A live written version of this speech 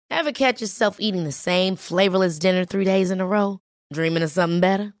Ever catch yourself eating the same flavorless dinner 3 days in a row? Dreaming of something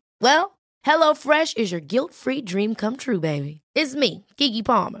better? Well, HelloFresh is your guilt-free dream come true, baby. It's me, Keke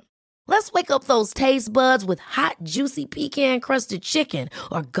Palmer. Let's wake up those taste buds with hot, juicy pecan-crusted chicken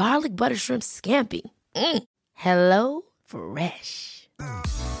or garlic butter shrimp scampi. Hello Fresh.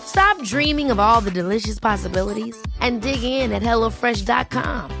 Stop dreaming of all the delicious possibilities and dig in at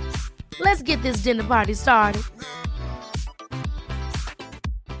HelloFresh.com. Let's get this dinner party started.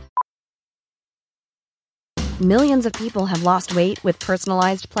 Millions of people have lost weight with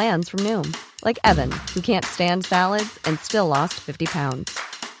personalized plans from Noom. Like Evan, who can't stand salads and still lost 50 pounds.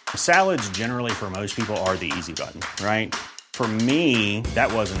 Salads generally for most people are the easy button, right? For me,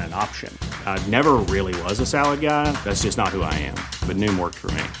 that wasn't an option. I never really was a salad guy. That's just not who I am. But Noom worked for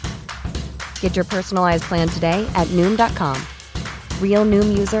me. Get your personalized plan today at Noom.com. Real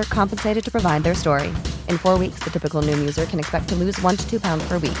Noom user compensated to provide their story. In 4 weeks, the typical Noom user can expect to lose 1 to 2 pounds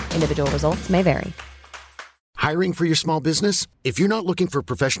per week. Individual results may vary. Hiring for your small business? If you're not looking for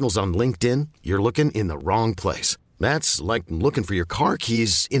professionals on LinkedIn, you're looking in the wrong place. That's like looking for your car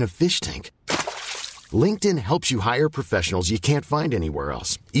keys in a fish tank. LinkedIn helps you hire professionals you can't find anywhere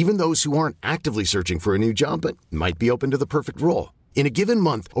else, even those who aren't actively searching for a new job but might be open to the perfect role. In a given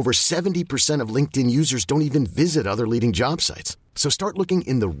month, over 70% of LinkedIn users don't even visit other leading job sites. So start looking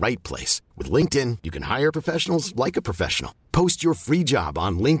in the right place. With LinkedIn, you can hire professionals like a professional. Post your free job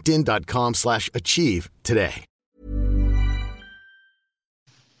on linkedin.com/achieve today.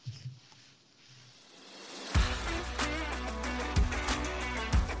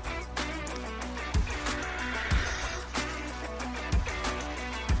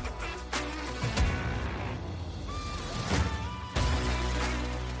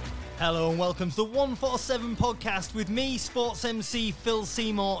 Hello and welcome to the 147 podcast with me, sports MC Phil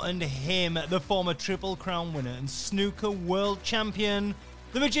Seymour, and him, the former Triple Crown winner and snooker world champion,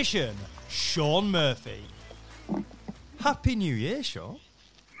 the magician, Sean Murphy. Happy New Year, Sean.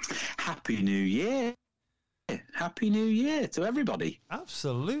 Happy New Year. Happy New Year to everybody.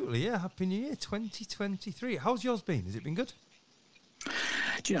 Absolutely, yeah. Happy New Year 2023. How's yours been? Has it been good?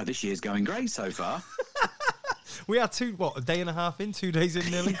 Do you know, this year's going great so far. We had a day and a half in, 2 days in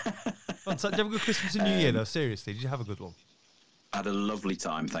nearly. Did you have a good Christmas and New Year, though? Seriously, did you have a good one? I had a lovely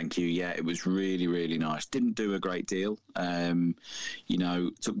time, thank you. Yeah, it was really, really nice. Didn't do a great deal.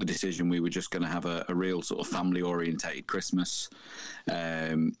 Took the decision we were just going to have a real sort of family-orientated Christmas.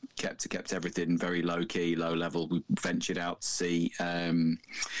 Kept everything very low-key, low-level. We ventured out to see a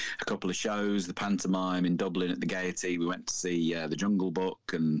couple of shows, the pantomime in Dublin at the Gaiety. We went to see The Jungle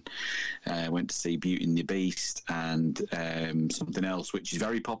Book and went to see Beauty and the Beast and something else, which is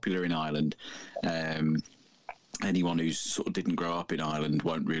very popular in Ireland. Anyone who sort of didn't grow up in Ireland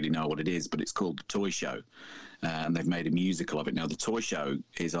won't really know what it is, but it's called The Toy Show. And they've made a musical of it. Now, The Toy Show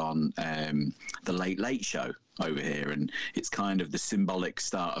is on The Late Late Show over here, and it's kind of the symbolic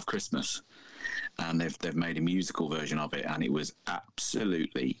start of Christmas. And they've made a musical version of it, and it was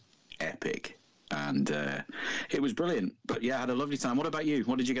absolutely epic. And it was brilliant. But, yeah, I had a lovely time. What about you?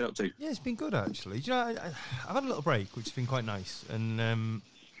 What did you get up to? Yeah, it's been good, actually. Do you know, I've had a little break, which has been quite nice. And,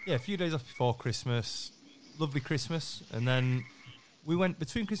 a few days off before Christmas. Lovely Christmas, and then we went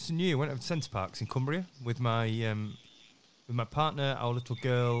between Christmas and New Year. Went over to Centre Parks in Cumbria with my partner, our little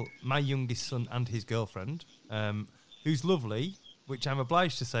girl, my youngest son, and his girlfriend, who's lovely, which I'm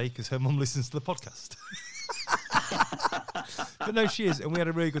obliged to say because her mum listens to the podcast. But no, she is, and we had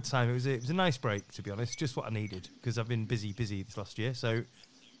a really good time. It was a nice break, to be honest, just what I needed because I've been busy this last year. So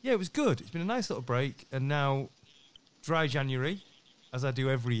yeah, it was good. It's been a nice little break, and now dry January, as I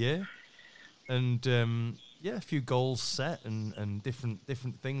do every year. And, a few goals set and different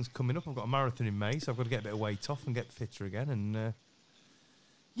things coming up. I've got a marathon in May, so I've got to get a bit of weight off and get fitter again. And,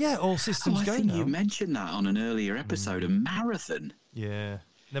 all systems go now. I think you mentioned that on an earlier episode, a marathon. Yeah,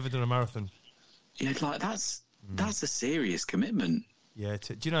 never done a marathon. Yeah, that's a serious commitment. Yeah,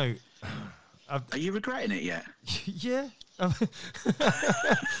 do you know... Are you regretting it yet? Yeah. I've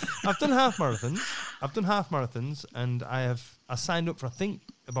done half marathons, and I signed up for, I think,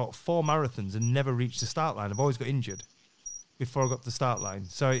 about 4 marathons and never reached the start line. I've always got injured before I got to the start line.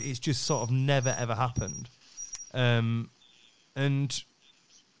 So it's just sort of never, ever happened. And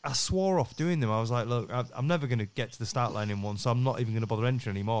I swore off doing them. I was like, look, I'm never going to get to the start line in one, so I'm not even going to bother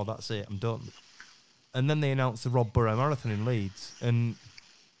entering anymore. That's it. I'm done. And then they announced the Rob Burrow Marathon in Leeds. And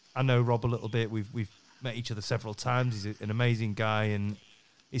I know Rob a little bit. We've met each other several times. He's an amazing guy, and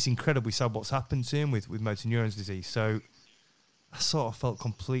it's incredibly sad what's happened to him with motor neurons disease. So I sort of felt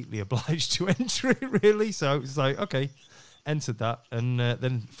completely obliged to enter it, really. So it was like, okay, entered that, and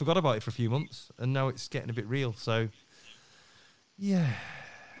then forgot about it for a few months, and now it's getting a bit real. So, yeah.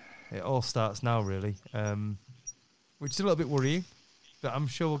 it all starts now, really, which is a little bit worrying, but I'm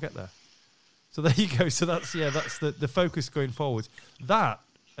sure we'll get there. So there you go. So that's the focus going forward. That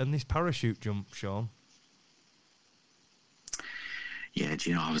and this parachute jump, Sean. Yeah, do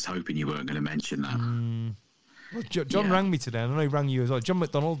you know, I was hoping you weren't going to mention that. Well, John rang me today, and I know he rang you as well. John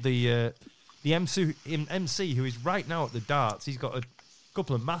McDonald, the MC, who is right now at the darts. He's got a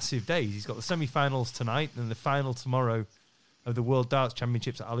couple of massive days. He's got the semi-finals tonight and the final tomorrow of the World Darts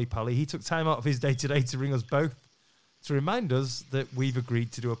Championships at Ali Pali. He took time out of his day today to ring us both to remind us that we've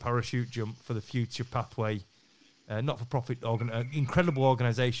agreed to do a parachute jump for the Future Pathway not-for-profit incredible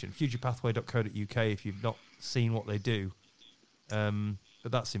organisation, futurepathway.co.uk, if you've not seen what they do.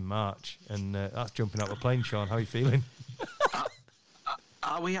 But that's in March, and that's jumping out of a plane, Sean. How are you feeling?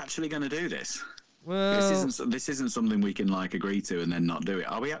 Are we actually going to do this? Well, this isn't something we can agree to and then not do it.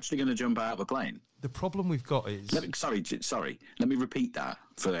 Are we actually going to jump out of a plane? The problem we've got is... Sorry. Let me repeat that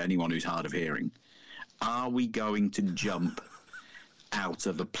for anyone who's hard of hearing. Are we going to jump out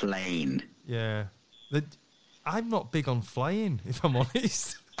of a plane? Yeah. I'm not big on flying, if I'm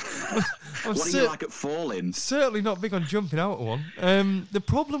honest. What are you like at falling? Certainly not big on jumping out of one. The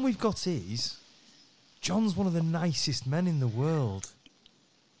problem we've got is John's one of the nicest men in the world.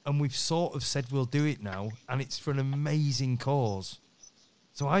 And we've sort of said we'll do it now, and it's for an amazing cause.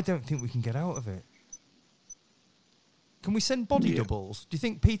 So I don't think we can get out of it. Can we send body doubles? Do you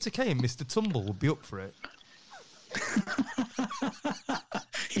think Peter Kay and Mr. Tumble would be up for it?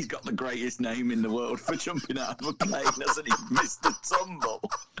 He's got the greatest name in the world for jumping out of a plane, hasn't he? Mr. Tumble.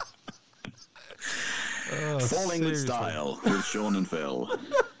 Falling with style with Sean and Phil.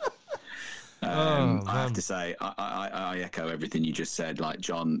 I have to say, I echo everything you just said.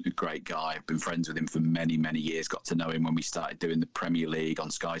 John, a great guy. I've been friends with him for many, many years. Got to know him when we started doing the Premier League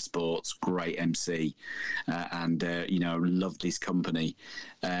on Sky Sports. Great MC, and loved his company,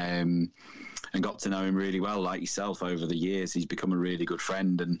 and got to know him really well, like yourself, over the years. He's become a really good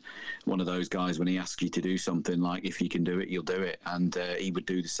friend, and one of those guys, when he asks you to do something, if he can do it, you'll do it, and he would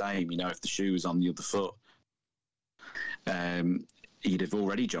do the same. If the shoe was on the other foot, he'd have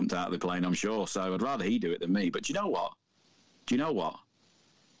already jumped out of the plane, I'm sure. So I'd rather he do it than me. But do you know what?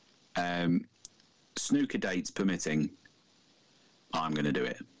 Snooker dates permitting, I'm going to do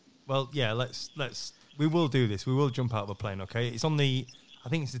it. Well, yeah, we will do this. We will jump out of a plane, okay? It's on I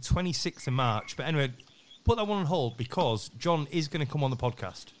think it's the 26th of March. But anyway, put that one on hold because John is going to come on the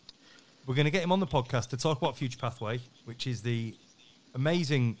podcast. We're going to get him on the podcast to talk about Future Pathway, which is the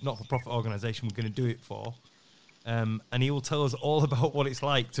amazing not-for-profit organisation we're going to do it for. And he will tell us all about what it's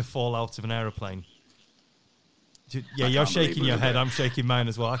like to fall out of an aeroplane. Yeah, you're shaking your head. I'm shaking mine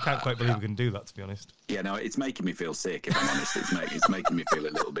as well. I can't quite believe we can do that, to be honest. Yeah, no, it's making me feel sick, if I'm honest. It's making me feel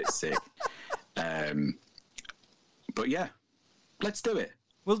a little bit sick. But yeah, let's do it.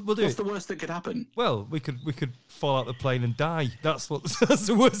 We'll do it. What's the worst that could happen? Well, we could fall out the plane and die. That's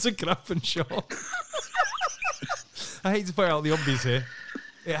the worst that could happen, Sean. I hate to point out the obvious here.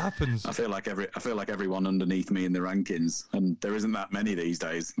 It happens. I feel like everyone underneath me in the rankings, and there isn't that many these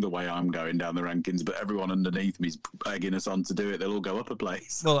days, the way I'm going down the rankings, but everyone underneath me is egging us on to do it. They'll all go up a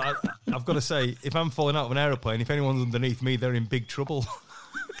place. Well, I've got to say, if I'm falling out of an aeroplane, if anyone's underneath me, they're in big trouble.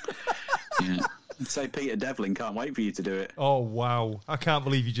 Yeah. I'd say Peter Devlin can't wait for you to do it. Oh, wow. I can't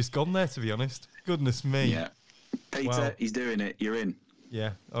believe you've just gone there, to be honest. Goodness me. Yeah. Peter, wow. He's doing it. You're in.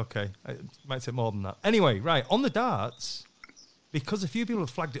 Yeah, okay. It might take more than that. Anyway, right, on the darts... Because a few people have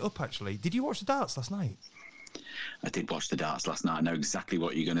flagged it up, actually. Did you watch the darts last night? I did watch the darts last night. I know exactly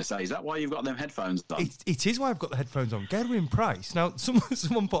what you're going to say. Is that why you've got them headphones on? It is why I've got the headphones on. Gerwyn Price. Now,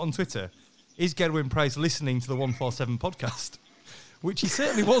 someone put on Twitter, is Gerwyn Price listening to the 147 podcast? Which he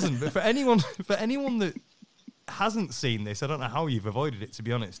certainly wasn't. But for anyone that hasn't seen this, I don't know how you've avoided it, to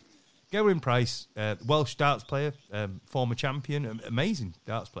be honest. Gerwyn Price, Welsh darts player, former champion, amazing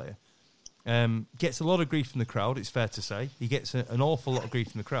darts player. Gets a lot of grief from the crowd, it's fair to say. He gets an awful lot of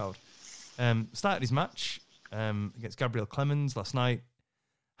grief from the crowd. Started his match against Gabriel Clemens last night.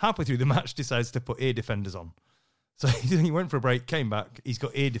 Halfway through the match, decides to put ear defenders on. So he went for a break, came back. He's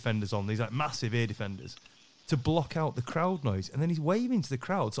got ear defenders on. These massive ear defenders to block out the crowd noise. And then he's waving to the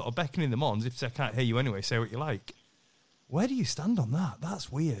crowd, sort of beckoning them on as if I can't hear you anyway, say what you like. Where do you stand on that?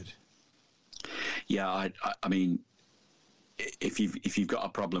 That's weird. Yeah, I mean... If you've got a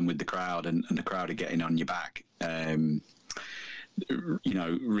problem with the crowd and the crowd are getting on your back,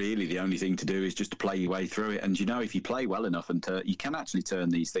 really the only thing to do is just to play your way through it. And if you play well enough, and you can actually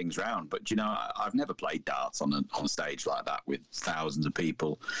turn these things around. But I've never played darts on a stage like that with thousands of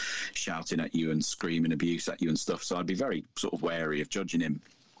people shouting at you and screaming abuse at you and stuff. So I'd be very sort of wary of judging him.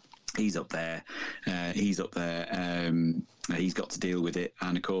 He's up there. He's got to deal with it,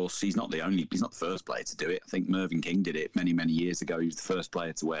 and of course, he's not the first player to do it. I think Mervyn King did it many years ago. He was the first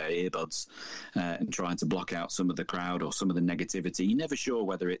player to wear earbuds and trying to block out some of the crowd or some of the negativity. You're never sure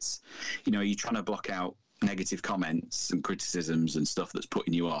whether it's, you're trying to block out negative comments and criticisms and stuff that's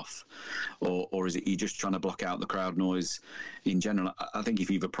putting you off, or is it you're just trying to block out the crowd noise in general? I think if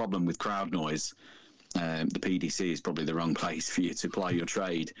you have a problem with crowd noise, the PDC is probably the wrong place for you to ply your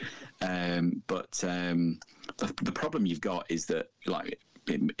trade. But the problem you've got is that, like,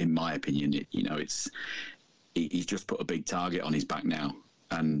 in my opinion, he's just put a big target on his back now,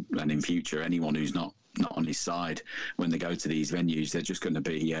 and in future, anyone who's not on his side when they go to these venues, they're just going to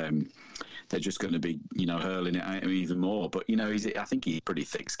be hurling it at him even more. But I think he's pretty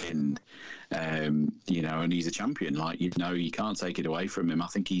thick-skinned, and he's a champion. You can't take it away from him. I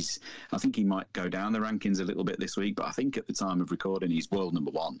think he might go down the rankings a little bit this week, but I think at the time of recording, he's world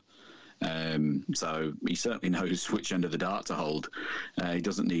number one. So he certainly knows which end of the dart to hold. He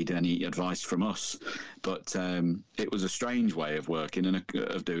doesn't need any advice from us. But it was a strange way of working and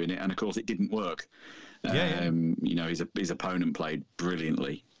of doing it, and of course it didn't work. His opponent played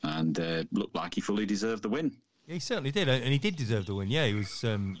brilliantly and looked like he fully deserved the win. Yeah, he certainly did, and he did deserve the win. Yeah, he was,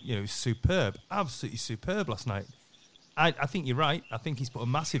 he was superb, absolutely superb last night. I think you're right. I think he's put a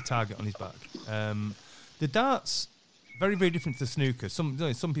massive target on his back. The darts, very, very different to the snooker.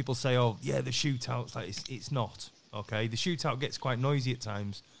 Some people say, "Oh, yeah, the shootouts." Like it's not okay. The shootout gets quite noisy at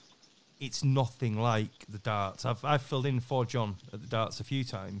times. It's nothing like the darts. I've filled in for John at the darts a few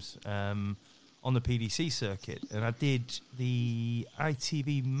times. On the PDC circuit, and I did the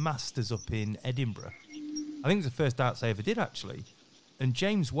ITV Masters up in Edinburgh. I think it was the first darts I ever did, actually. And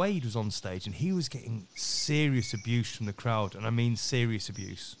James Wade was on stage, and he was getting serious abuse from the crowd, and I mean serious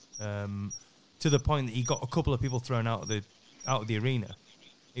abuse, to the point that he got a couple of people thrown out of the arena.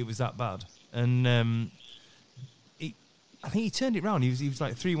 It was that bad, and I think he turned it round. He was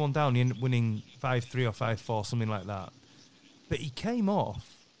like 3-1 down. He ended up winning 5-3 or 5-4, something like that. But he came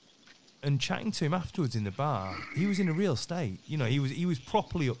off. And chatting to him afterwards in the bar, he was in a real state. He was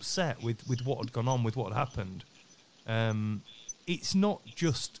properly upset with what had gone on, with what had happened. It's not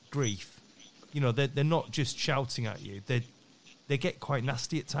just grief. They're not just shouting at you. They get quite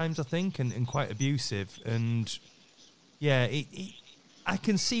nasty at times, I think, and quite abusive. And yeah, I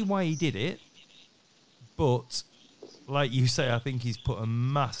can see why he did it. But like you say, I think he's put a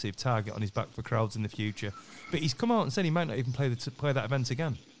massive target on his back for crowds in the future. But he's come out and said he might not even play that event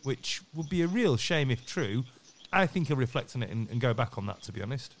again, which would be a real shame if true. I think he'll reflect on it and go back on that, to be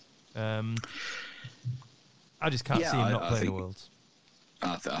honest. I just can't see him not playing the Worlds.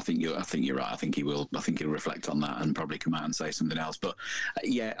 I think you're right. I think he will. I think he'll reflect on that and probably come out and say something else. But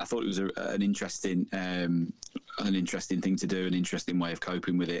I thought it was an interesting thing to do, an interesting way of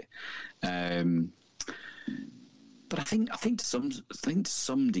coping with it. But I think to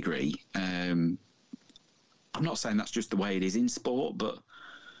some degree, I'm not saying that's just the way it is in sport, but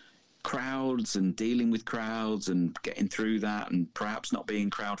crowds and dealing with crowds and getting through that, and perhaps not being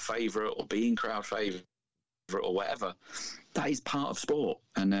crowd favourite or being crowd favourite or whatever, that is part of sport.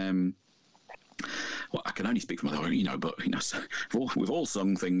 And I can only speak from my own, but we've all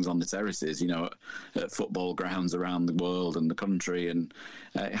sung things on the terraces, at football grounds around the world and the country, and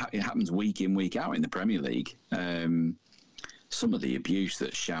it happens week in, week out in the Premier League. Some of the abuse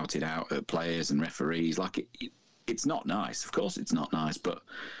that's shouted out at players and referees, it's not nice. Of course, it's not nice, but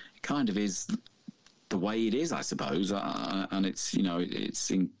it kind of is the way it is, I suppose. And it's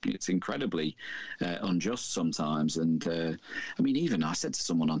it's incredibly unjust sometimes. And even I said to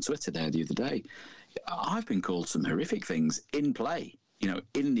someone on Twitter there the other day, I've been called some horrific things in play,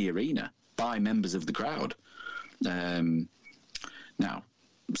 in the arena by members of the crowd. Now,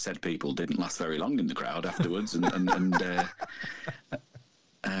 said people didn't last very long in the crowd afterwards, and they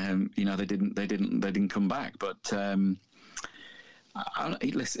didn't come back. But I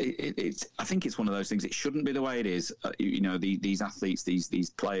think it's one of those things. It shouldn't be the way it is. These athletes, these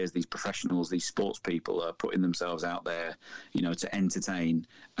players, these professionals, these sports people are putting themselves out there, to entertain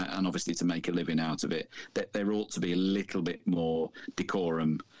and obviously to make a living out of it. That there ought to be a little bit more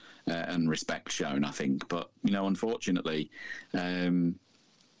decorum and respect shown, I think. But unfortunately, there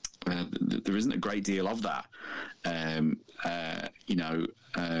isn't a great deal of that,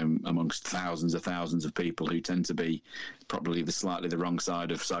 amongst thousands of people who tend to be probably slightly the wrong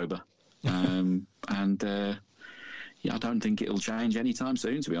side of sober. I don't think it'll change anytime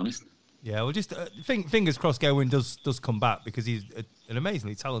soon, to be honest. Yeah, well, just fingers crossed Gerwyn does come back, because he's an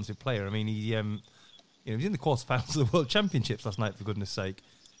amazingly talented player. I mean, he was in the quarterfinals of the World Championships last night, for goodness sake.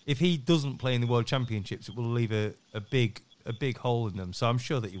 If he doesn't play in the World Championships, it will leave a big a big hole in them. So I'm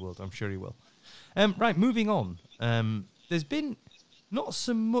sure that he will. I'm sure he will. Right, moving on. There's been not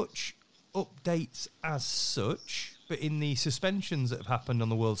so much updates as such, but in the suspensions that have happened on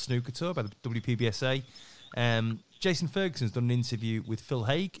the World Snooker Tour by the WPBSA, Jason Ferguson's done an interview with Phil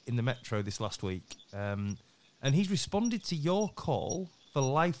Haigh in the Metro this last week, and he's responded to your call for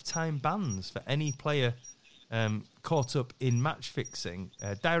lifetime bans for any player caught up in match fixing.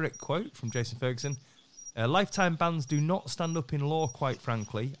 Direct quote from Jason Ferguson: lifetime bans do not stand up in law, quite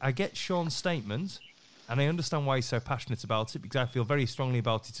frankly. I get Sean's statement, and I understand why he's so passionate about it, because I feel very strongly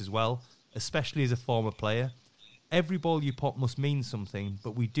about it as well, especially as a former player. Every ball you pop must mean something,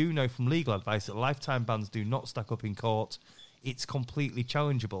 but we do know from legal advice that lifetime bans do not stack up in court. It's completely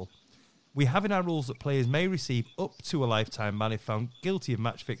challengeable. We have in our rules that players may receive up to a lifetime ban if found guilty of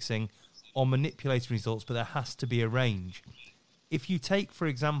match fixing or manipulating results, but there has to be a range. If you take, for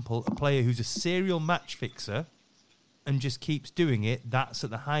example, a player who's a serial match fixer and just keeps doing it, that's at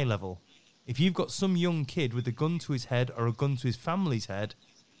the high level. If you've got some young kid with a gun to his head or a gun to his family's head,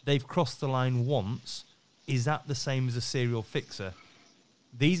 they've crossed the line once. Is that the same as a serial fixer?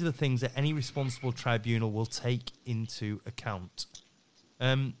 These are the things that any responsible tribunal will take into account.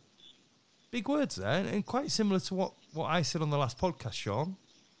 Big words there, and quite similar to what I said on the last podcast, Sean.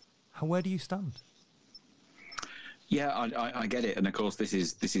 Where do you stand? Yeah, I get it, and of course this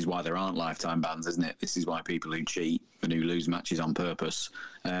is why there aren't lifetime bans, isn't it? This is why people who cheat and who lose matches on purpose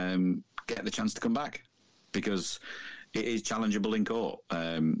get the chance to come back, because it is challengeable in court.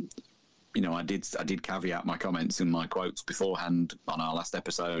 I did caveat my comments and my quotes beforehand on our last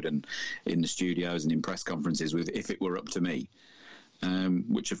episode and in the studios and in press conferences with "if it were up to me,"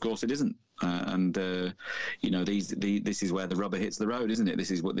 which of course it isn't. This is where the rubber hits the road, isn't it?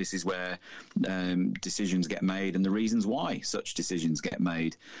 This is where decisions get made, and the reasons why such decisions get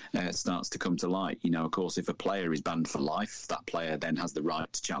made starts to come to light. Of course, if a player is banned for life, that player then has the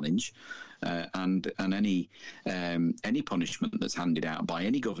right to challenge, and any punishment that's handed out by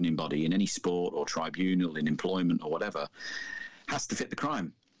any governing body in any sport or tribunal, in employment or whatever, has to fit the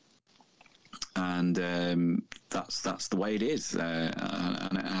crime. And that's the way it is,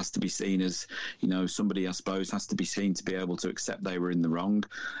 and it has to be seen as, somebody, I suppose, has to be seen to be able to accept they were in the wrong,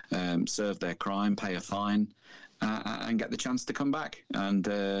 serve their crime, pay a fine, and get the chance to come back. And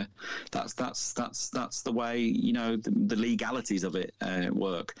that's the way the legalities of it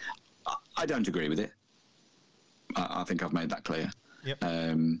work. I don't agree with it. I think I've made that clear. Yep.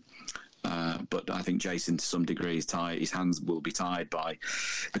 But I think Jason, to some degree, his hands will be tied by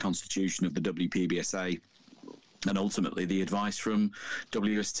the constitution of the WPBSA and ultimately the advice from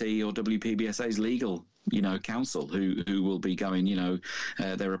WST or WPBSA's legal counsel, who will be going,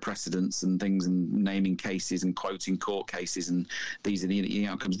 there are precedents and things and naming cases and quoting court cases, and these are the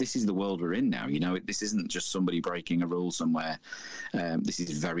outcomes. This is the world we're in now. This isn't just somebody breaking a rule somewhere. This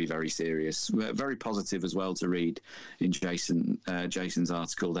is very, very serious. Very positive as well to read in Jason's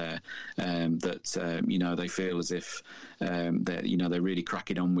article there, that they feel as if they're really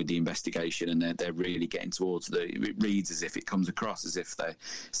cracking on with the investigation, and they're really getting towards it reads as if it comes across as if they're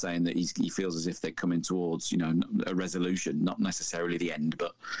saying that he feels as if they're coming towards a resolution, not necessarily the end,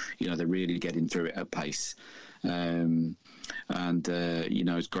 but they're really getting through it at pace. It's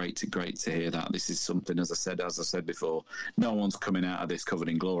great to hear that. This is something, as I said before, no one's coming out of this covered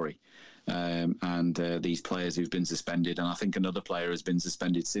in glory. These players who've been suspended, and I think another player has been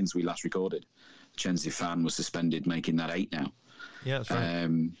suspended since we last recorded. Chen Zifan was suspended, making that 8 now. Yeah, that's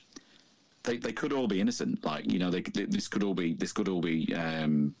right. They could all be innocent, this could all be a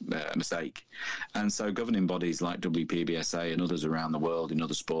mistake, and so governing bodies like WPBSA and others around the world in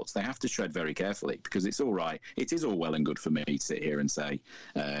other sports, they have to tread very carefully, because it's all right. It is all well and good for me to sit here and say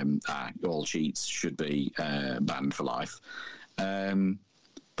all cheats should be banned for life,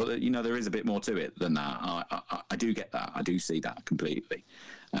 but there is a bit more to it than that. I do get that. I do see that completely.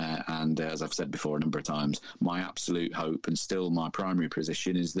 And as I've said before a number of times, my absolute hope and still my primary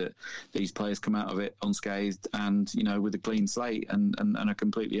position is that these players come out of it unscathed and, with a clean slate and are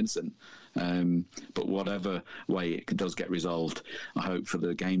completely innocent. But whatever way it does get resolved, I hope for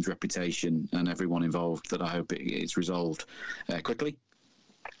the game's reputation and everyone involved that I hope it's resolved quickly.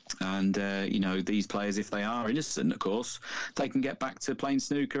 And, these players, if they are innocent, of course, they can get back to playing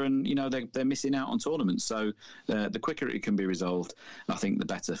snooker and, they're missing out on tournaments. So the quicker it can be resolved, I think the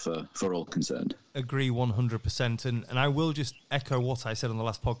better for all concerned. Agree 100%. And I will just echo what I said on the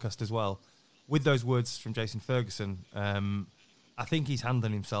last podcast as well. With those words from Jason Ferguson, I think he's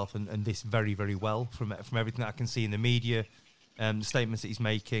handling himself and this very, very well from everything that I can see in the media, the statements that he's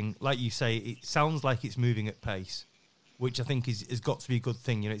making. Like you say, it sounds like it's moving at pace, which I think has got to be a good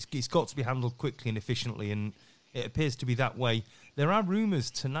thing. It's got to be handled quickly and efficiently. And it appears to be that way. There are rumours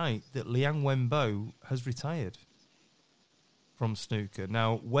tonight that Liang Wenbo has retired from snooker.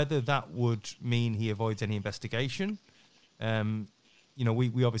 Now, whether that would mean he avoids any investigation, we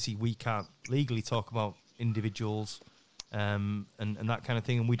obviously can't legally talk about individuals and that kind of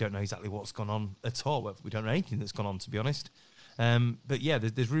thing, and we don't know exactly what's gone on at all. We don't know anything that's gone on, to be honest. But yeah,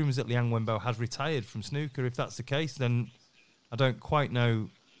 there's rumours that Liang Wenbo has retired from snooker. If that's the case, then I don't quite know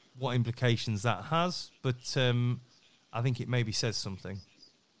what implications that has, but I think it maybe says something.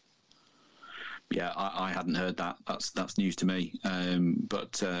 Yeah, I hadn't heard that. That's news to me.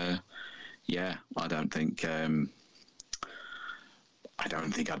 Yeah, I don't think I'd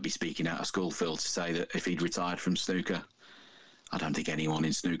be speaking out of school, Phil, to say that if he'd retired from snooker, I don't think anyone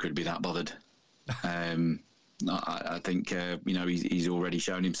in snooker would be that bothered. I think he's already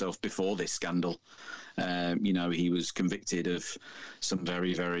shown himself before this scandal. He was convicted of some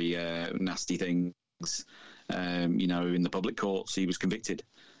very, very nasty things. In the public courts, he was convicted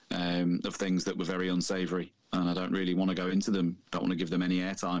of things that were very unsavoury, and I don't really want to go into them. Don't want to give them any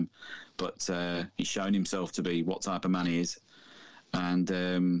airtime. But he's shown himself to be what type of man he is,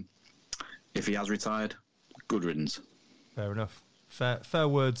 and if he has retired, good riddance. Fair enough. Fair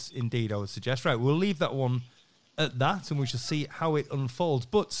words indeed, I would suggest. Right, we'll leave that one at that, and we shall see how it unfolds.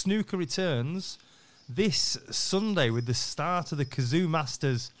 But snooker returns this Sunday with the start of the Kazoo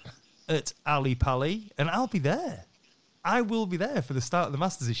Masters at Ali Pali, and I'll be there. I will be there for the start of the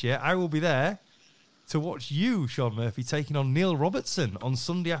Masters this year. I will be there to watch you, Shaun Murphy, taking on Neil Robertson on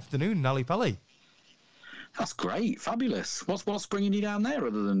Sunday afternoon in Ali Pali. That's great, fabulous. What's bringing you down there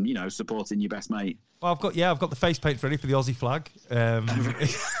other than supporting your best mate? Well, I've got the face paint ready for the Aussie flag. Got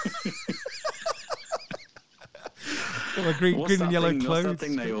my green and yellow clothes. What's that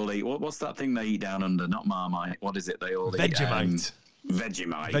thing they all eat? What's that thing they eat down under? Not Marmite. What is it they all eat? Vegemite.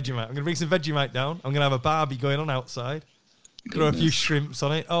 Vegemite. I'm going to bring some Vegemite down. I'm going to have a barbie going on outside. Throw a few shrimps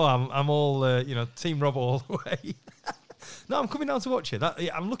on it. Oh, I'm all, Team Rob all the way. No, I'm coming down to watch it.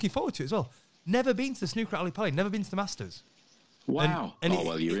 I'm looking forward to it as well. Never been to the snooker at Ali Pali. Never been to the Masters. Wow.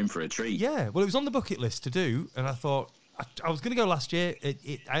 You're in for a treat. Yeah. Well, it was on the bucket list to do, and I thought I was going to go last year. I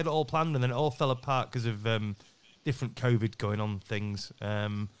had it all planned, and then it all fell apart because of different COVID going on things.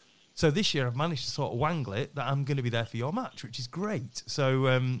 So this year I've managed to sort of wangle it that I'm going to be there for your match, which is great. So,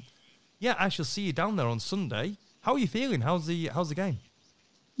 I shall see you down there on Sunday. How are you feeling? How's the game?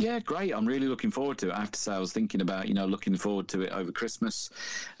 Yeah, great. I'm really looking forward to it. I have to say, I was thinking about, looking forward to it over Christmas,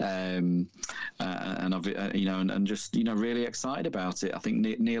 and just, really excited about it. I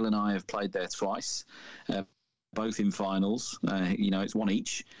think Neil and I have played there twice, both in finals. It's one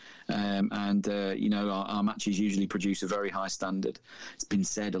each. Our matches usually produce a very high standard. It's been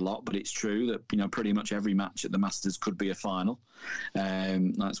said a lot, but it's true that, pretty much every match at the Masters could be a final.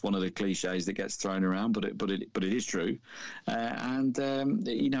 That's one of the cliches that gets thrown around, but it is true.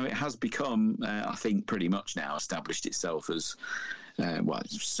 It has become, I think, pretty much now established itself as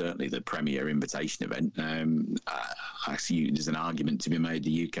certainly the premier invitation event. I see there's an argument to be made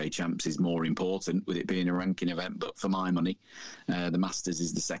the UK Champs is more important with it being a ranking event, but for my money, the Masters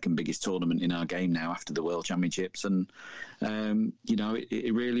is the second biggest tournament in our game now after the World Championships, and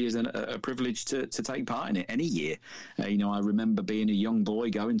it really is a privilege to take part in it any year. I remember being a young boy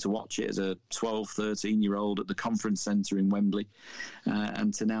going to watch it as a 12, 13-year-old at the Conference Centre in Wembley,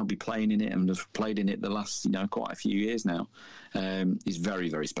 and to now be playing in it and have played in it the last quite a few years now is very,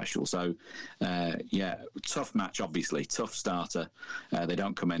 very special. So tough match, obviously, tough starter. They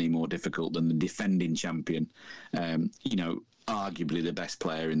don't come any more difficult than the defending champion. Arguably the best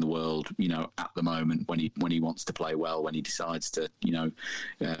player in the world, at the moment when he wants to play well, when he decides to,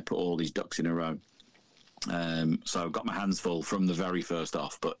 put all his ducks in a row. So I've got my hands full from the very first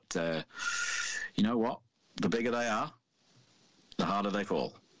off. But you know what? The bigger they are, the harder they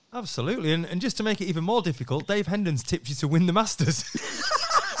fall. Absolutely. And just to make it even more difficult, Dave Hendon's tipped you to win the Masters.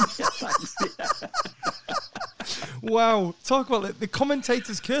 Thanks. Yeah. Wow. Talk about the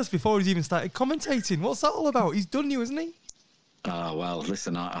commentator's curse before he's even started commentating. What's that all about? He's done you, hasn't he? Well,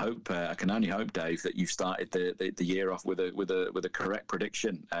 listen. I hope I can only hope, Dave, that you've started the year off with a correct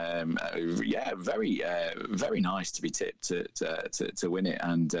prediction. Very very nice to be tipped to win it.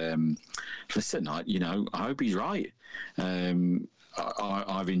 And listen, I hope he's right.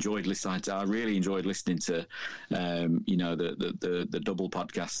 I've enjoyed listening. I really enjoyed listening to, the double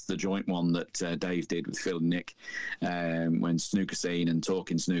podcast, the joint one that Dave did with Phil and Nick, when Snooker Scene and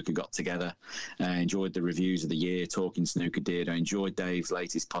Talking Snooker got together. I enjoyed the reviews of the year Talking Snooker did. I enjoyed Dave's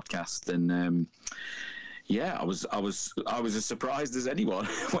latest podcast, and I was as surprised as anyone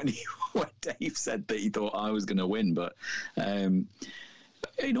when Dave said that he thought I was going to win. But in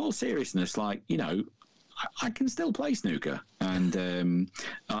all seriousness, I can still play snooker, and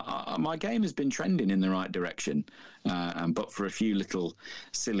my game has been trending in the right direction. But for a few little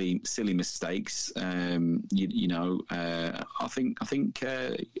silly mistakes, I think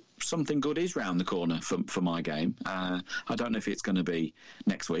something good is round the corner for my game. I don't know if it's going to be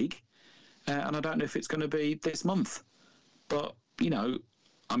next week, and I don't know if it's going to be this month. But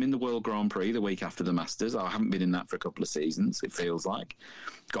I'm in the World Grand Prix the week after the Masters. I haven't been in that for a couple of seasons, it feels like.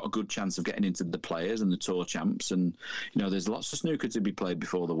 Got a good chance of getting into the Players and the Tour Champs. And, there's lots of snooker to be played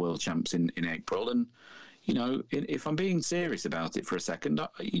before the World Champs in April. And, if I'm being serious about it for a second,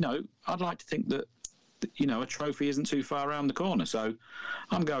 I'd like to think that, a trophy isn't too far around the corner. So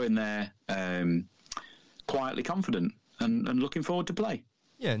I'm going there quietly confident and looking forward to play.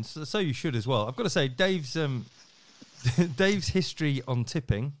 Yeah, and so you should as well. I've got to say, Dave's history on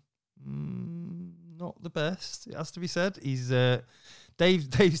tipping, not the best, it has to be said. He's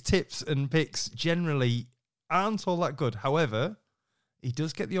Dave's tips and picks generally aren't all that good. However, he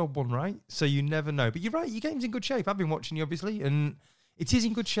does get the odd one right, so you never know. But you're right, your game's in good shape. I've been watching you, obviously, and it is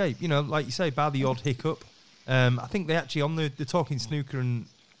in good shape. Like you say, bar the odd hiccup. I think they actually, on the Talking Snooker and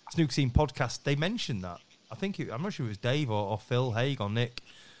Snooker Scene podcast, they mentioned that. I'm not sure it was Dave or Phil Haig or Nick,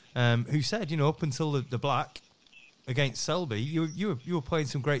 who said, up until the black against Selby, you were playing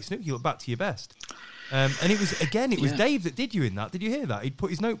some great snooker. You look back to your best, and it was Dave that did you in that. Did you hear that? He'd put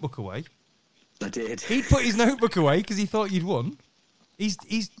his notebook away. I did. He'd put his notebook away because he thought you'd won.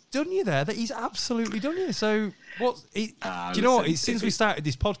 He's done you there. That he's absolutely done you. So do you know what? Since we started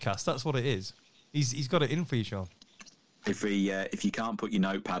this podcast, that's what it is. He's got it in for you, Sean. If you can't put your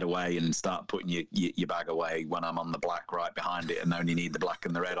notepad away and start putting your bag away when I'm on the black right behind it and only need the black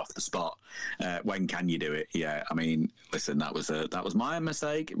and the red off the spot, when can you do it? Yeah, I mean, listen, that was my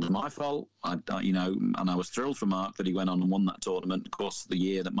mistake. It was my fault. And I was thrilled for Mark that he went on and won that tournament. Of course, the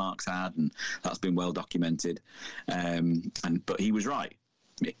year that Mark's had, and that's been well documented. But he was right.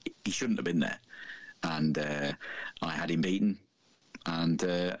 He shouldn't have been there, and I had him beaten. And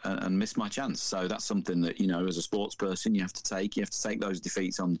missed my chance. So that's something that, as a sports person, you have to take. You have to take those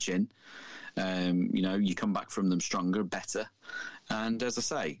defeats on the chin. You come back from them stronger, better. And as I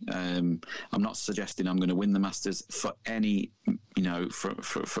say, I'm not suggesting I'm going to win the Masters for any,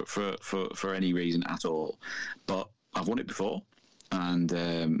 for any reason at all. But I've won it before,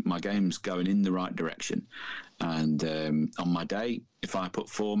 and my game's going in the right direction. And on my day, if I put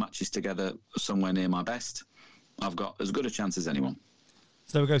 4 matches together somewhere near my best, I've got as good a chance as anyone.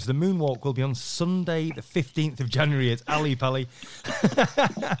 So there we go. So the Moonwalk will be on Sunday, the 15th of January at Ali Pali.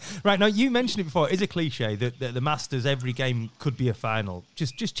 Right, now, you mentioned it before. It is a cliche that the Masters, every game could be a final.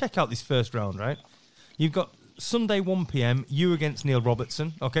 Just check out this first round, right? You've got Sunday, 1 p.m, you against Neil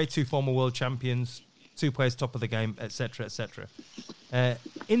Robertson, okay? 2 former world champions, 2 players top of the game, etc., etc.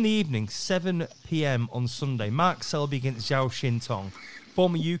 In the evening, 7 p.m. on Sunday, Mark Selby against Zhao Xintong.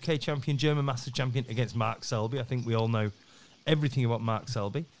 Former UK champion, German Masters champion against Mark Selby. I think we all know everything about Mark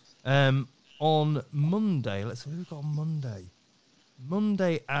Selby. On Monday, let's see who we've got on Monday.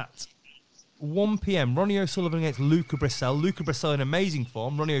 Monday at 1 p.m, Ronnie O'Sullivan against Luca Brissell. Luca Brissell in amazing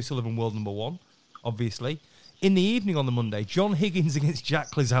form. Ronnie O'Sullivan, world number 1, obviously. In the evening on the Monday, John Higgins against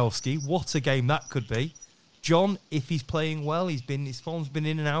Jack Lisowski. What a game that could be. John, if he's playing well, his form's been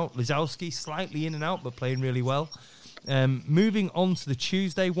in and out. Lisowski, slightly in and out, but playing really well. Moving on to the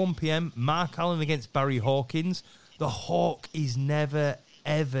Tuesday, 1 p.m, Mark Allen against Barry Hawkins. The Hawk is never,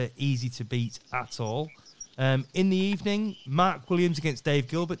 ever easy to beat at all. In the evening, Mark Williams against Dave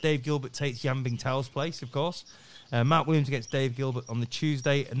Gilbert. Dave Gilbert takes Yan Bingtao's place, of course. Mark Williams against Dave Gilbert on the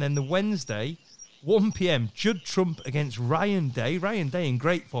Tuesday. And then the Wednesday, 1 p.m, Judd Trump against Ryan Day. Ryan Day in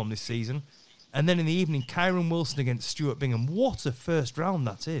great form this season. And then in the evening, Kyron Wilson against Stuart Bingham. What a first round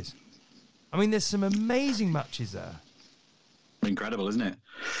that is. I mean, there's some amazing matches there. Incredible, isn't it?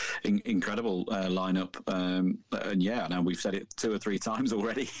 Incredible lineup. And yeah, I know we've said it 2 or 3 times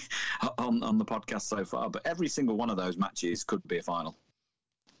already on the podcast so far, but every single one of those matches could be a final.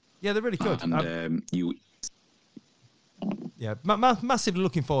 Yeah, they're really good. Yeah, massively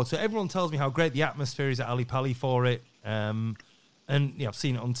looking forward to it. Everyone tells me how great the atmosphere is at Ali Pali for it. And yeah, I've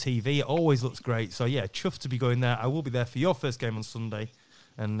seen it on TV. It always looks great. So yeah, chuffed to be going there. I will be there for your first game on Sunday,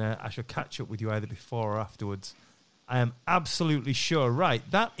 and I shall catch up with you either before or afterwards. I am absolutely sure. Right,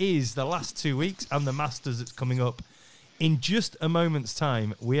 that is the last 2 weeks and the Masters that's coming up. In just a moment's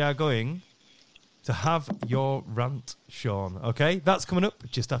time, we are going to have your rant, Sean. Okay, that's coming up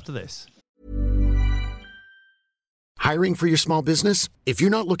just after this. Hiring for your small business? If you're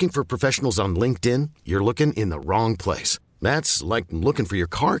not looking for professionals on LinkedIn, you're looking in the wrong place. That's like looking for your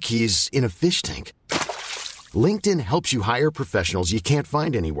car keys in a fish tank. LinkedIn helps you hire professionals you can't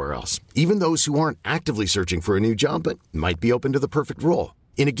find anywhere else, even those who aren't actively searching for a new job but might be open to the perfect role.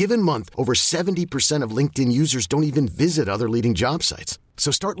 In a given month, over 70% of LinkedIn users don't even visit other leading job sites.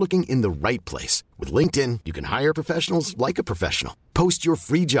 So start looking in the right place. With LinkedIn, you can hire professionals like a professional. Post your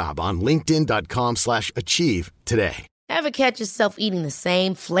free job on linkedin.com/achieve today. Ever catch yourself eating the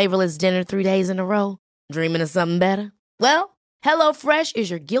same flavorless dinner 3 days in a row? Dreaming of something better? Well, HelloFresh is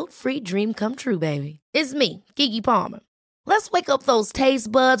your guilt-free dream come true, baby. It's me, Keke Palmer. Let's wake up those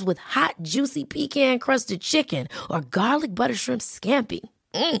taste buds with hot, juicy pecan-crusted chicken or garlic butter shrimp scampi.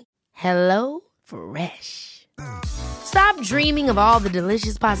 Hello Fresh. Stop dreaming of all the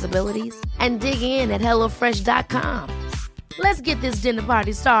delicious possibilities and dig in at HelloFresh.com. Let's get this dinner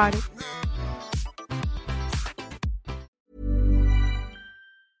party started.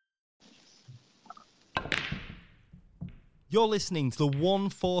 You're listening to the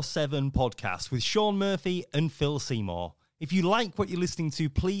 147 podcast with Sean Murphy and Phil Seymour. If you like what you're listening to,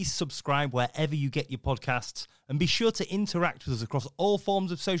 please subscribe wherever you get your podcasts and be sure to interact with us across all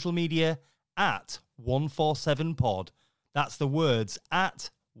forms of social media at 147pod. That's the words at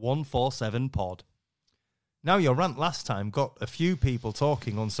 147pod. Now, your rant last time got a few people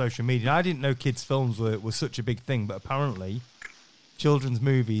talking on social media. I didn't know kids' films were such a big thing, but apparently children's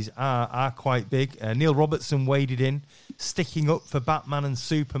movies are quite big. Neil Robertson waded in, sticking up for Batman and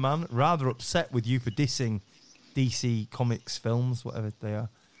Superman, rather upset with you for dissing DC Comics films, whatever they are.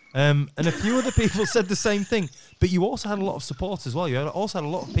 And a few other people said the same thing. But you also had a lot of support as well. You also had a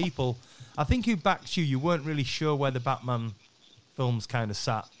lot of people, I think, who backed you. You weren't really sure where the Batman films kind of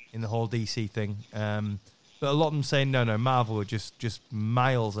sat in the whole DC thing. But a lot of them saying, no, Marvel are just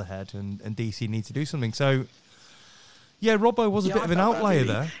miles ahead and DC need to do something. So, yeah, Robbo was a bit of an outlier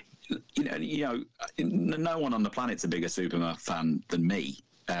there. You know, no one on the planet's a bigger Superman fan than me.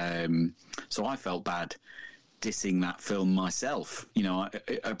 So I felt bad dissing that film myself. You know,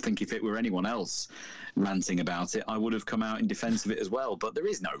 I think if it were anyone else ranting about it, I would have come out in defense of it as well. But there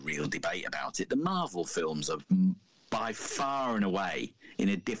is no real debate about it. The Marvel films are by far and away in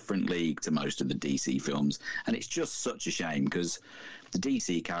a different league to most of the DC films, and it's just such a shame because the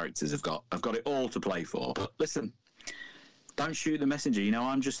DC characters have got it all to play for. But listen, don't shoot the messenger. You know,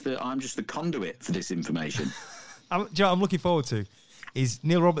 I'm just the conduit for this information. I'm looking forward to is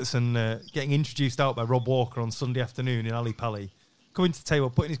Neil Robertson getting introduced out by Rob Walker on Sunday afternoon in Ali Pali, coming to the table,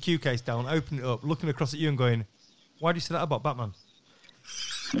 putting his cue case down, opening it up, looking across at you and going, "Why do you say that about Batman?"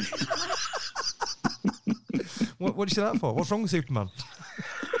 What do you say that for? What's wrong with Superman?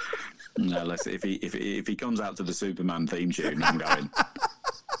 No, listen, if he comes out to the Superman theme tune, I'm going.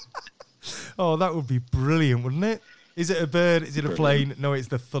 Oh, that would be brilliant, wouldn't it? Is it a bird? Is it a plane? No, it's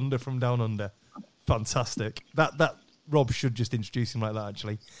the thunder from down under. Fantastic. That Rob should just introduce him like that,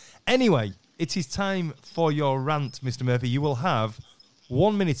 actually. Anyway, it is time for your rant, Mr. Murphy. You will have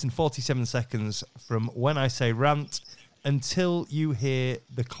 1 minute and 47 seconds from when I say rant until you hear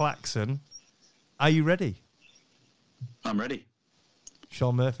the klaxon. Are you ready? I'm ready.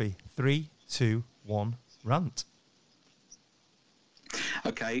 Sean Murphy, 3, 2, 1, rant.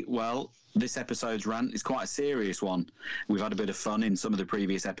 Okay, well, this episode's rant is quite a serious one. We've had a bit of fun in some of the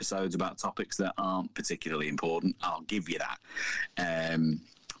previous episodes about topics that aren't particularly important. I'll give you that.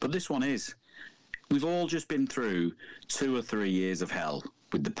 But this one is. We've all just been through 2 or 3 years of hell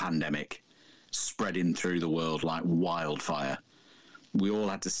with the pandemic spreading through the world like wildfire. We all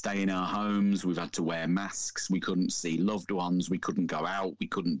had to stay in our homes. We've had to wear masks. We couldn't see loved ones. We couldn't go out. We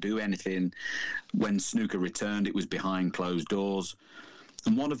couldn't do anything. When snooker returned, it was behind closed doors.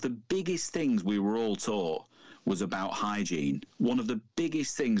 And one of the biggest things we were all taught was about hygiene. One of the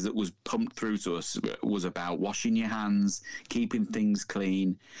biggest things that was pumped through to us was about washing your hands, keeping things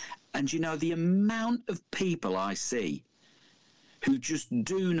clean. And, you know, the amount of people I see who just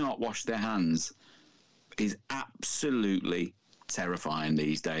do not wash their hands is absolutely terrifying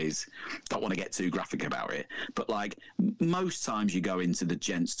these days. Don't want to get too graphic about it, but like most times you go into the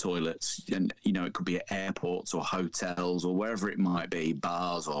gents' toilets and, you know, it could be at airports or hotels or wherever it might be,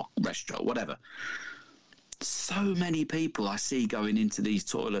 bars or restaurant, whatever. So many people I see going into these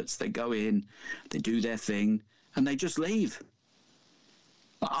toilets, they go in, they do their thing, and they just leave.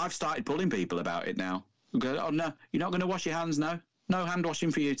 I've started pulling people about it now. Go, oh no, you're not going to wash your hands? No hand washing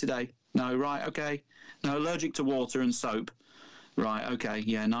for you today. No, right, okay. No, allergic to water and soap. Right, okay,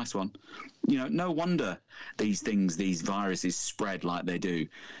 yeah, nice one. You know, no wonder these viruses spread like they do.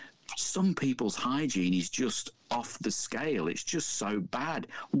 Some people's hygiene is just off the scale. It's just so bad.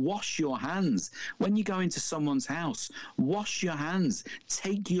 Wash your hands. When you go into someone's house, wash your hands.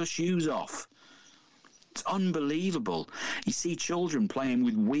 Take your shoes off. It's unbelievable. You see children playing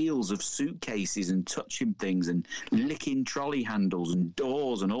with wheels of suitcases and touching things and licking trolley handles and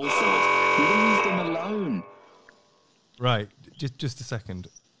doors and all sorts. Leave them alone. Right, just a second.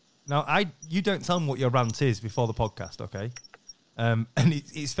 Now, you don't tell me what your rant is before the podcast, okay? And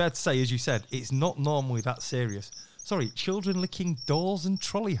it's fair to say, as you said, it's not normally that serious. Sorry, children licking doors and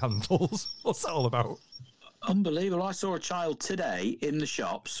trolley handles? What's that all about? Unbelievable. I saw a child today in the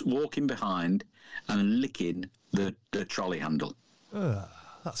shops walking behind and licking the trolley handle.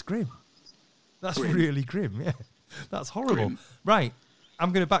 That's grim. That's Grim. really grim, yeah. That's horrible. Grim. Right,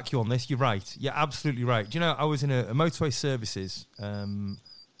 I'm going to back you on this. You're right. You're absolutely right. Do you know, I was in a motorway services a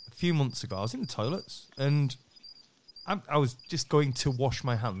few months ago. I was in the toilets, and I was just going to wash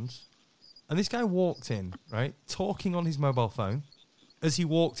my hands, and this guy walked in, right, talking on his mobile phone as he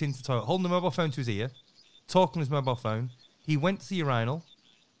walked into the toilet, holding the mobile phone to his ear, talking on his mobile phone. He went to the urinal.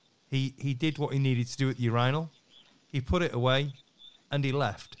 He did what he needed to do at the urinal. He put it away, and he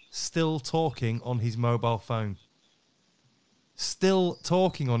left, still talking on his mobile phone. Still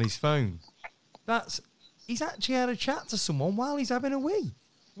talking on his phone. He's actually had a chat to someone while he's having a wee.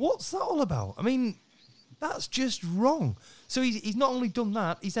 What's that all about? I mean, that's just wrong. So he's not only done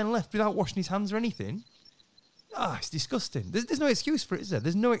that, he's then left without washing his hands or anything. It's disgusting. There's no excuse for it, is there?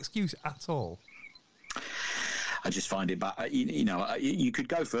 There's no excuse at all. I just find it bad. You could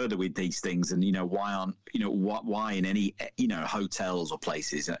go further with these things, and why in any hotels or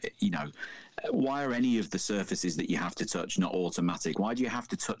places, why are any of the surfaces that you have to touch not automatic? Why do you have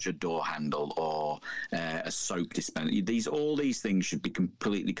to touch a door handle or a soap dispenser? All these things should be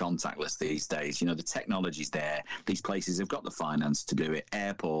completely contactless these days. The technology's there. These places have got the finance to do it.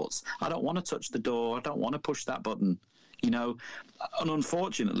 Airports. I don't want to touch the door. I don't want to push that button. And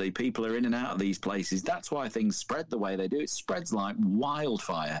unfortunately, people are in and out of these places. That's why things spread the way they do. It spreads like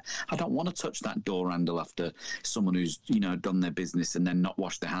wildfire. I don't want to touch that door handle after someone who's, done their business and then not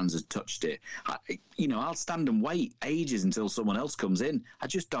washed their hands has touched it. I'll stand and wait ages until someone else comes in. I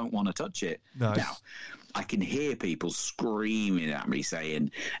just don't want to touch it. Nice. Now, I can hear people screaming at me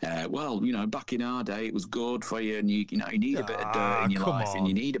saying, back in our day, it was good for you, and you need a bit of dirt in your life, and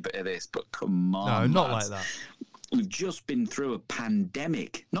you need a bit of this, but come on. No, not lads. like that. We've just been through a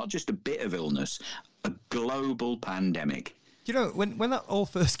pandemic, not just a bit of illness, a global pandemic. When that all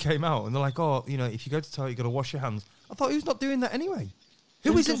first came out, and they're like, if you go to the toilet, you've got to wash your hands. I thought, who's not doing that anyway?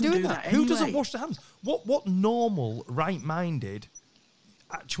 Who isn't doing that? Who doesn't wash their hands? What normal, right-minded,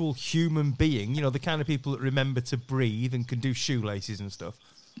 actual human being, the kind of people that remember to breathe and can do shoelaces and stuff,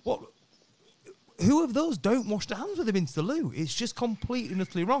 who of those don't wash their hands when they've been to the loo? It's just completely and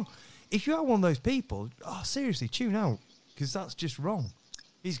utterly wrong. If you are one of those people, seriously, tune out, because that's just wrong.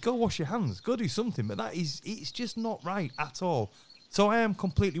 Go wash your hands, go do something, but it's just not right at all. So I am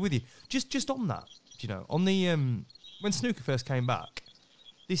completely with you. Just on that, on the when snooker first came back,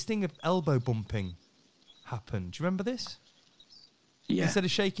 this thing of elbow bumping happened. Do you remember this? Yeah. Instead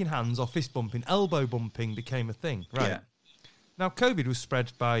of shaking hands or fist bumping, elbow bumping became a thing, right? Yeah. Now, COVID was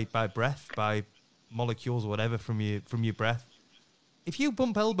spread by breath, by molecules or whatever from your breath. If you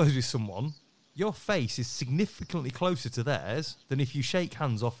bump elbows with someone, your face is significantly closer to theirs than if you shake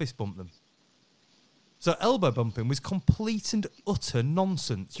hands or fist bump them. So elbow bumping was complete and utter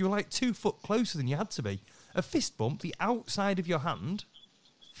nonsense. You were like 2 foot closer than you had to be. A fist bump, the outside of your hand,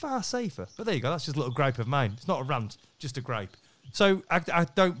 far safer. But there you go, that's just a little gripe of mine. It's not a rant, just a gripe. So I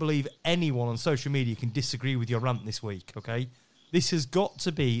don't believe anyone on social media can disagree with your rant this week, okay? This has got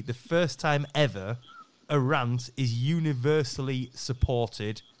to be the first time ever a rant is universally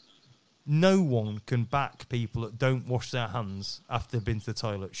supported. No one can back people that don't wash their hands after they've been to the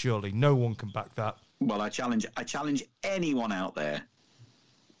toilet, surely. No one can back that. Well, I challenge anyone out there.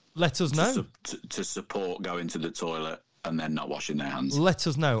 Let us know. To support going to the toilet and then not washing their hands. Let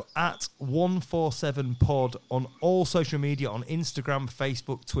us know at 147pod on all social media, on Instagram,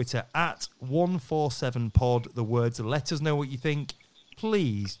 Facebook, Twitter, at 147pod, the words. Let us know what you think.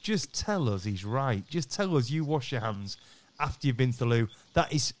 Please, just tell us he's right. Just tell us you wash your hands after you've been to the loo.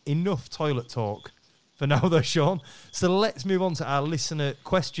 That is enough toilet talk for now, though, Sean. So let's move on to our listener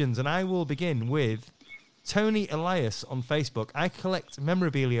questions, and I will begin with Tony Elias on Facebook. I collect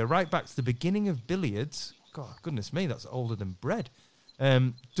memorabilia right back to the beginning of billiards. God, goodness me, that's older than bread.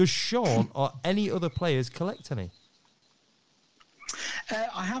 Does Sean or any other players collect any?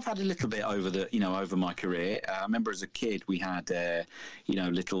 I have had a little bit over my career. I remember as a kid we had,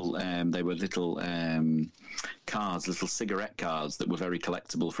 little. They were little cards, little cigarette cards that were very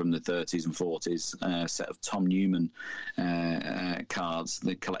collectible from the 30s and 40s. A set of Tom Newman cards,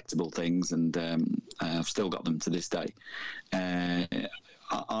 the collectible things, and I've still got them to this day.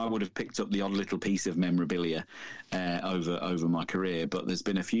 I would have picked up the odd little piece of memorabilia over my career, but there's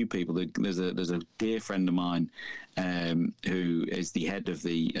been a few people. There's a dear friend of mine who is the head of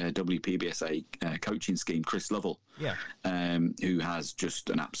the WPBSA coaching scheme, Chris Lovell, who has just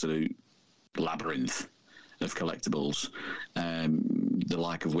an absolute labyrinth of collectibles, the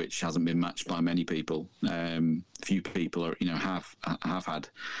like of which hasn't been matched by many people. Few people are, have had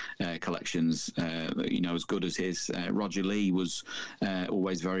collections, as good as his. Roger Lee was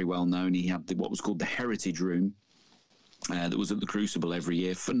always very well known. He had what was called the Heritage Room. That was at the Crucible every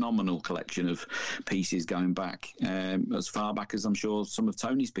year. Phenomenal collection of pieces going back as far back as I'm sure some of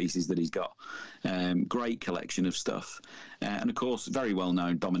Tony's pieces that he's got. Great collection of stuff. And of course, very well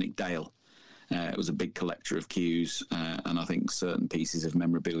known Dominic Dale. Was a big collector of cues, and I think certain pieces of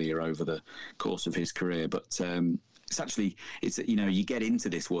memorabilia over the course of his career. But it's actually, you get into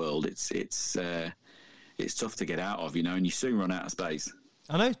this world, it's tough to get out of, and you soon run out of space.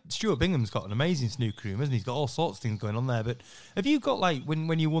 I know Stuart Bingham's got an amazing snooker room, hasn't he? He's got all sorts of things going on there. But have you got, like,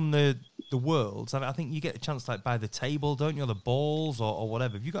 when you won the Worlds, I think you get a chance to, like, buy the table, don't you, or the balls or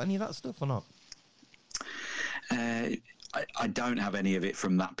whatever. Have you got any of that stuff or not? I don't have any of it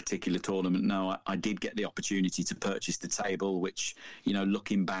from that particular tournament. No, I did get the opportunity to purchase the table, which,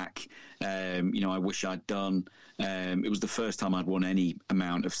 looking back, I wish I'd done. It was the first time I'd won any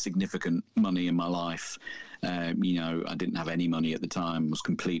amount of significant money in my life. I didn't have any money at the time, was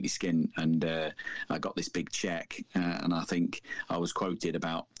completely skint, and I got this big check, and I think I was quoted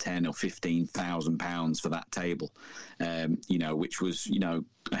about £10,000 or £15,000 for that table, which was,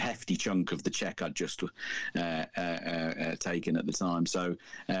 a hefty chunk of the check I'd just taken at the time. So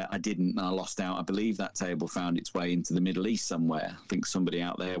I didn't, and I lost out. I believe that table found its way into the Middle East somewhere. I think somebody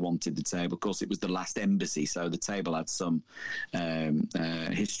out there wanted the table. Of course, it was the last embassy, so the table had some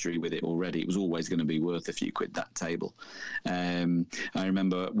history with it already. It was always going to be worth a few quid, that table. I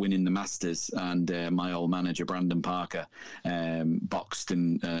remember winning the Masters, and my old manager, Brandon Parker, boxed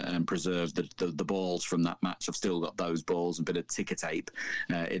and preserved the balls from that match. I've still got those balls, a bit of ticker tape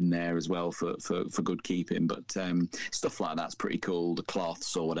in there as well for good keeping. But stuff like that's pretty cool, the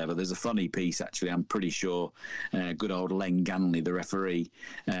cloths or whatever. There's a funny piece, actually, I'm pretty sure good old Len Ganley, the referee,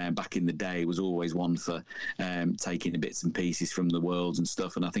 back in the day, was always one for taking the bits and pieces from the Worlds and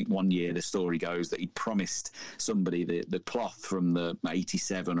stuff. And I think one year the story goes that he promised somebody the cloth from the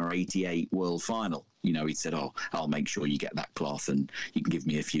 87 or 88 World Final. He said, I'll make sure you get that cloth and you can give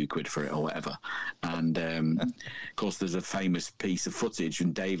me a few quid for it or whatever. And, of course, there's a famous piece of footage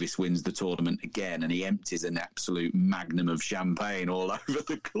when Davis wins the tournament again and he empties an absolute magnum of champagne all over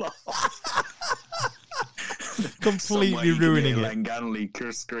the cloth. Completely ruining it. Len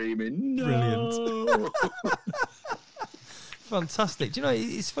Ganley screaming, no! Brilliant. Fantastic. Do you know,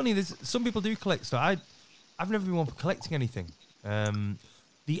 it's funny, there's some people do collect stuff. I've never been one for collecting anything.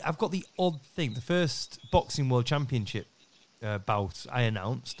 I've got the odd thing. The first Boxing World Championship bout I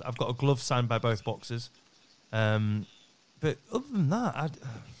announced, I've got a glove signed by both boxers. But other than that, I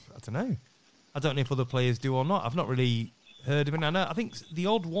don't know. I don't know if other players do or not. I've not really heard of it. I think the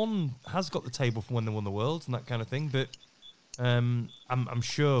odd one has got the table from when they won the Worlds and that kind of thing. But I'm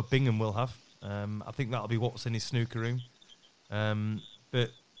sure Bingham will have. I think that'll be what's in his snooker room. But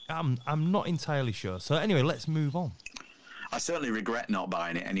I'm not entirely sure. So anyway, let's move on. I certainly regret not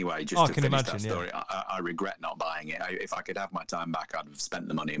buying it anyway, just to finish that story. Yeah. I regret not buying it. If I could have my time back, I'd have spent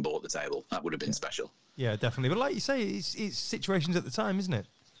the money and bought the table. That would have been special. Yeah, definitely. But like you say, it's situations at the time, isn't it?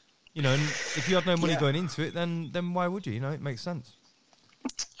 And if you had no money going into it, then why would you? It makes sense.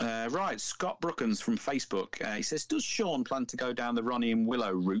 Right, Scott Brookens from Facebook. He says, does Sean plan to go down the Ronnie and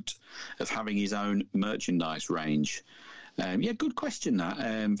Willow route of having his own merchandise range? Good question, that.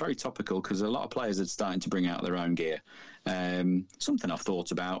 Very topical, because a lot of players are starting to bring out their own gear. Something I've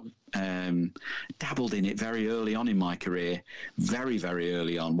thought about, dabbled in it very early on in my career, very, very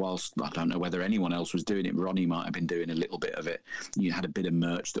early on, whilst I don't know whether anyone else was doing it. Ronnie might have been doing a little bit of it. You had a bit of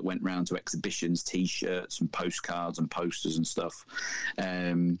merch that went round to exhibitions, T-shirts and postcards and posters and stuff.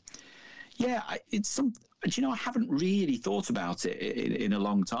 It's some. I haven't really thought about it in a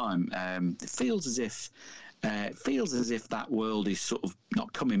long time. It feels as if that world is sort of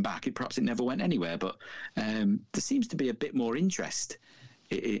not coming back. Perhaps it never went anywhere, but there seems to be a bit more interest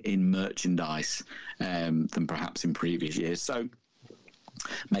in merchandise than perhaps in previous years. So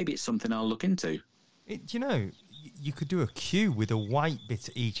maybe it's something I'll look into. You could do a queue with a white bit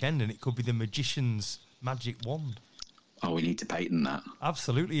at each end, and it could be the magician's magic wand. Oh, we need to patent that.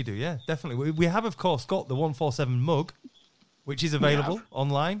 Absolutely, you do. Yeah, definitely. We have, of course, got the 147 mug, which is available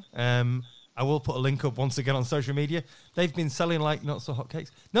online. I will put a link up once again on social media. They've been selling like not so hot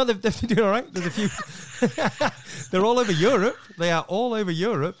cakes. No, they've been doing all right. There's a few. They're all over Europe. They are all over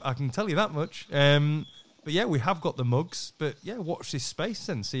Europe. I can tell you that much. But yeah, we have got the mugs. But yeah, watch this space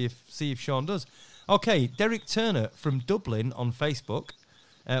and see if Sean does. Okay, Derek Turner from Dublin on Facebook.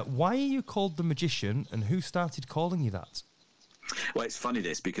 Why are you called the Magician, and who started calling you that? Well, it's funny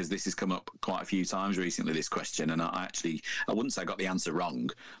because this has come up quite a few times recently, this question, and I wouldn't say I got the answer wrong,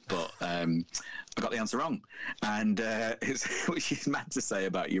 but I got the answer wrong. And which is mad to say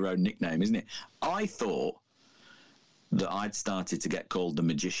about your own nickname, isn't it? I thought that I'd started to get called the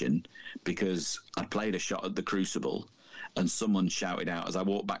Magician because I played a shot at the Crucible and someone shouted out as I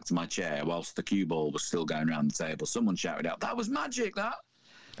walked back to my chair whilst the cue ball was still going around the table, someone shouted out, "That was magic, that!"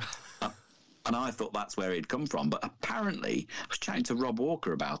 And I thought that's where he'd come from. But apparently, I was chatting to Rob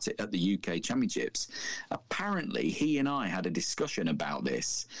Walker about it at the UK Championships. Apparently, he and I had a discussion about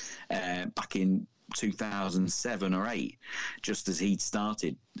this back in 2007 or 8, just as he'd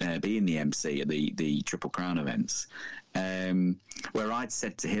started being the MC at the Triple Crown events, where I'd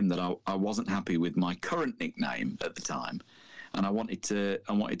said to him that I wasn't happy with my current nickname at the time, and I wanted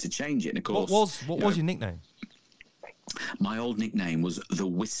to change it. And of course, what was your nickname? My old nickname was the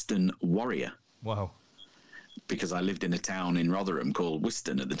Whiston Warrior. Wow. Because I lived in a town in Rotherham called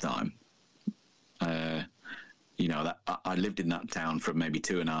Whiston at the time. I lived in that town for maybe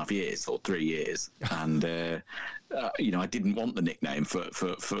 2.5 years or 3 years. And, I didn't want the nickname for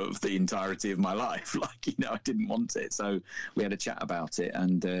the entirety of my life. I didn't want it. So we had a chat about it.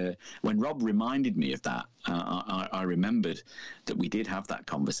 And when Rob reminded me of that, I remembered that we did have that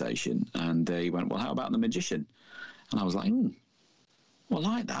conversation. And he went, "Well, how about the Magician?" And I was like, I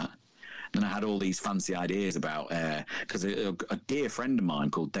like that. And I had all these fancy ideas about, because a dear friend of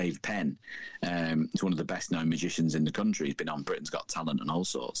mine called Dave Penn, is one of the best known magicians in the country. He's been on Britain's Got Talent and all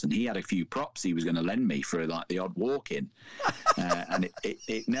sorts. And he had a few props he was going to lend me for like the odd walk-in. And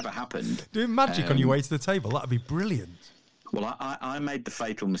it never happened. Doing magic on your way to the table, that'd be brilliant. Well, I made the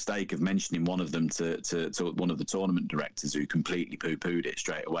fatal mistake of mentioning one of them to one of the tournament directors, who completely poo-pooed it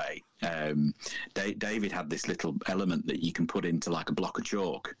straight away. David had this little element that you can put into like a block of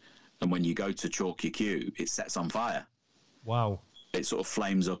chalk, and when you go to chalk your cue, it sets on fire. Wow. It sort of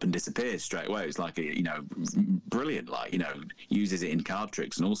flames up and disappears straight away. It's like, brilliant, uses it in card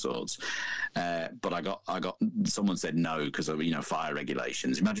tricks and all sorts. But I got someone said no because of, fire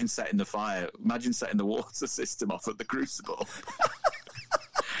regulations. Imagine setting the water system off at the Crucible.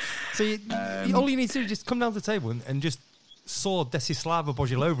 So all you need to do is just come down to the table and just saw Desislava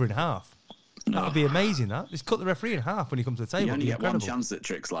Bojilova in half. That would be amazing, that. Just cut the referee in half when you come to the table. You only get one chance at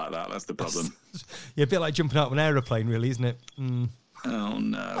tricks like that. That's the problem. Yeah, a bit like jumping out of an aeroplane, really, isn't it? Mm. Oh,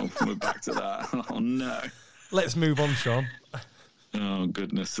 no. We're back to that. Oh, no. Let's move on, Sean. Oh,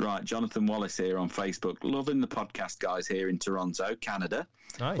 goodness. Right. Jonathan Wallace here on Facebook. Loving the podcast, guys, here in Toronto, Canada.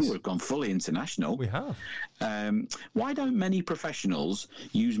 Nice. Ooh, we've gone fully international. We have. Why don't many professionals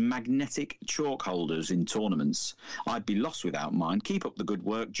use magnetic chalk holders in tournaments? I'd be lost without mine. Keep up the good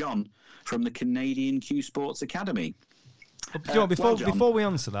work, John, from the Canadian Q Sports Academy. John, before we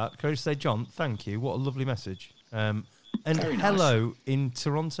answer that, can I just say, John, thank you. What a lovely message. And Very hello nice. in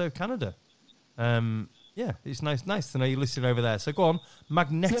Toronto, Canada. Yeah, it's nice to know you're listening over there. So go on,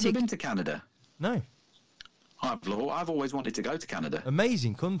 magnetic. Have you ever been to Canada? No. I've always wanted to go to Canada.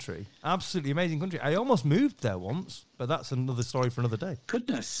 Amazing country. Absolutely amazing country. I almost moved there once, but that's another story for another day.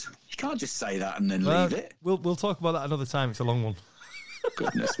 Goodness. You can't just say that and then leave it. We'll talk about that another time. It's a long one.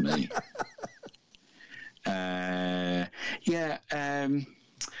 Goodness me.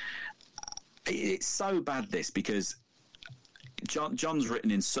 It's so bad, this, because John's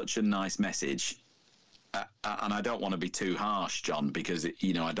written in such a nice message. And I don't want to be too harsh, John, because,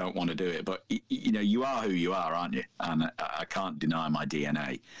 I don't want to do it. But, you are who you are, aren't you? And I can't deny my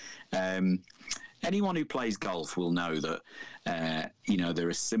DNA. Anyone who plays golf will know that, there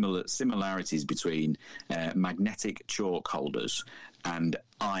are similarities between magnetic chalk holders and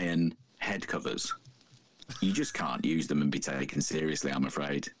iron head covers. You just can't use them and be taken seriously, I'm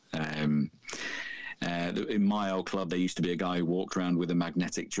afraid. In my old club, there used to be a guy who walked around with a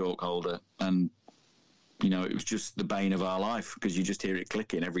magnetic chalk holder, and it was just the bane of our life, because you just hear it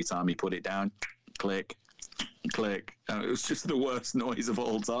clicking every time he put it down. Click, click. It was just the worst noise of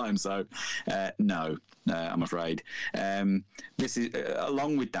all time. So, no, I'm afraid. This is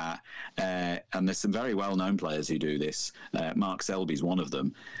along with that, and there's some very well-known players who do this. Mark Selby's one of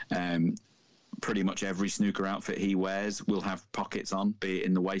them. Pretty much every snooker outfit he wears will have pockets on, be it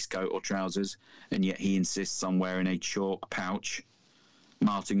in the waistcoat or trousers, and yet he insists on wearing a chalk pouch.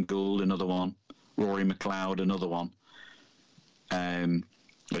 Martin Gould, another one. Rory McLeod, another one.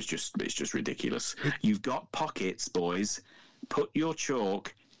 It's just ridiculous. You've got pockets, boys. Put your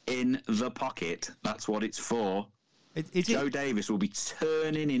chalk in the pocket. That's what it's for. Joe Davis will be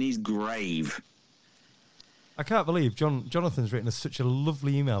turning in his grave. I can't believe Jonathan's written us such a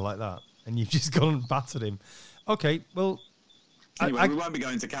lovely email like that, and you've just gone and battered him. Okay, well... Anyway, we won't be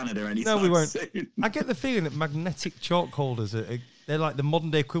going to Canada anytime soon. No, we won't. I get the feeling that magnetic chalk holders, they're like the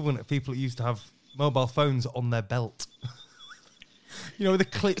modern-day equivalent of people that used to have mobile phones on their belt. You know, with the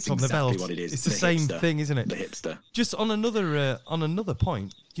clips on the belt. What it is. It's the same hipster, thing, isn't it? The hipster. Just on another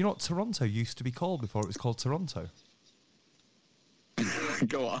point, do you know what Toronto used to be called before it was called Toronto?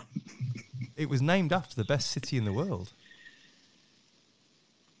 Go on. It was named after the best city in the world.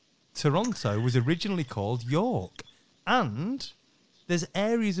 Toronto was originally called York, and there's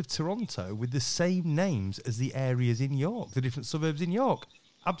areas of Toronto with the same names as the areas in York, the different suburbs in York.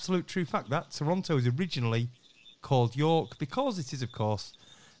 Absolute true fact that Toronto was originally called York because it is, of course,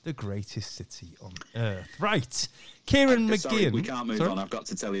 the greatest city on earth. Right. Kieran McGeehan. Sorry, we can't move on. I've got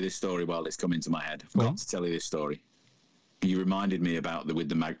to tell you this story while it's coming to my head. I've got to tell you this story. You reminded me about with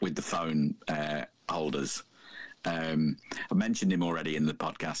the phone holders. I mentioned him already in the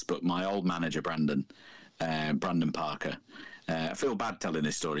podcast, but my old manager, Brandon Parker, I feel bad telling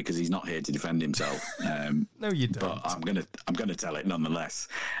this story because he's not here to defend himself. No, you don't. But I'm gonna tell it nonetheless.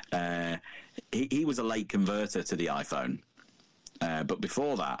 He was a late converter to the iPhone, but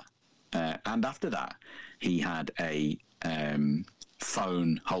before that and after that, he had a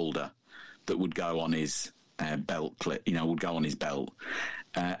phone holder that would go on his belt clip. Would go on his belt,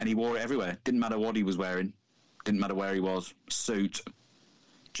 and he wore it everywhere. Didn't matter what he was wearing. Didn't matter where he was. Suit,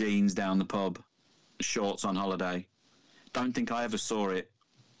 jeans down the pub, shorts on holiday. Don't think I ever saw it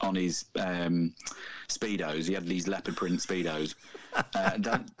on his Speedos. He had these leopard print Speedos.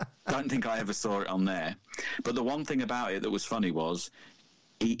 Don't think I ever saw it on there. But the one thing about it that was funny was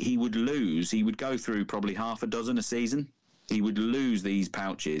he would lose. He would go through probably half a dozen a season. He would lose these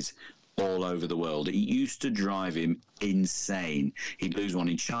pouches all over the world. It used to drive him insane. He'd lose one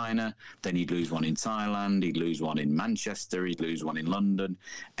in China, then he'd lose one in Thailand, he'd lose one in Manchester, he'd lose one in London,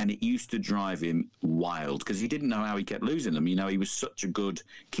 and it used to drive him wild because he didn't know how he kept losing them. He was such a good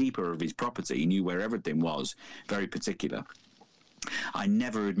keeper of his property. He knew where everything was, very particular. I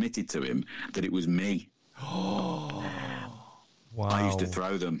never admitted to him that it was me. Oh, wow. I used to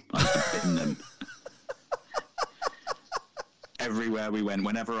throw them. I used to bin them. Everywhere we went,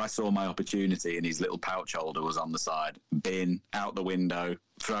 whenever I saw my opportunity and his little pouch holder was on the side, bin, out the window,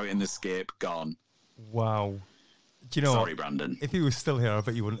 throw it in the skip, gone. Wow. Do you know Sorry, what? Brandon. If he was still here, I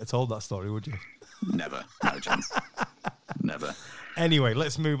bet you wouldn't have told that story, would you? Never. No chance. Never. Anyway,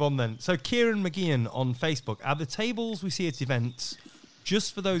 let's move on then. So Kieran McGeehan on Facebook. Are the tables we see at events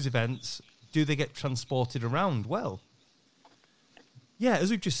just for those events? Do they get transported around? Well, yeah,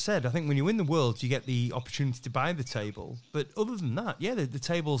 as we've just said, I think when you win the World, you get the opportunity to buy the table. But other than that, yeah, the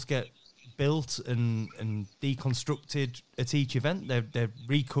tables get built and deconstructed at each event. They're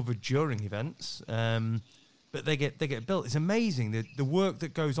recovered during events, but they get built. It's amazing the work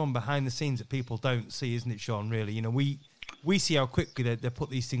that goes on behind the scenes that people don't see, isn't it, Sean? Really, we see how quickly they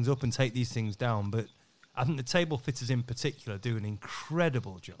put these things up and take these things down, but I think the table fitters in particular do an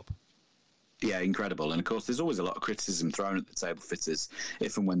incredible job. Yeah, incredible. And of course, there's always a lot of criticism thrown at the table fitters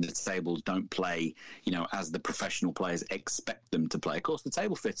if and when the tables don't play, as the professional players expect them to play. Of course, the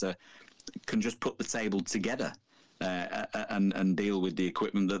table fitter can just put the table together and deal with the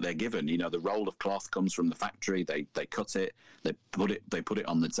equipment that they're given. The roll of cloth comes from the factory. They cut it. They put it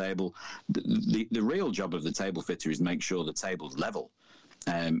on the table. The real job of the table fitter is make sure the table's level.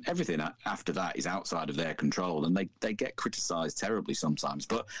 Everything after that is outside of their control, and they get criticised terribly sometimes.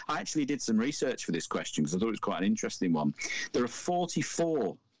 But I actually did some research for this question because I thought it was quite an interesting one. There are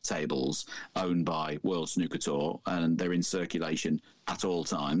 44 tables owned by World Snooker Tour, and they're in circulation at all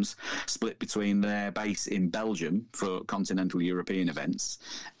times, split between their base in Belgium for continental European events,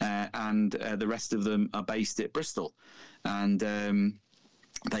 and the rest of them are based at Bristol. And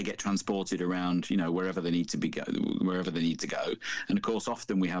they get transported around, wherever they need to go. And of course,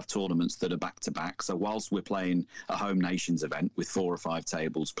 often we have tournaments that are back to back. So whilst we're playing a home nations event with 4 or 5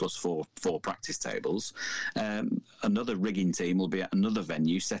 tables plus four practice tables, another rigging team will be at another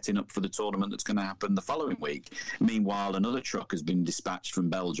venue setting up for the tournament that's going to happen the following week. Meanwhile, another truck has been dispatched from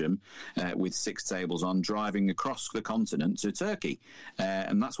Belgium with 6 tables on, driving across the continent to Turkey.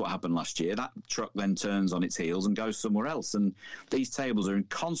 And that's what happened last year. That truck then turns on its heels and goes somewhere else. And these tables are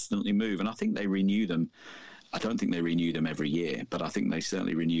constantly move, and I think they renew them. I don't think they renew them every year, but I think they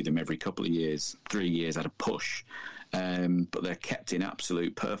certainly renew them every couple of years, 3 years at a push. but they're kept in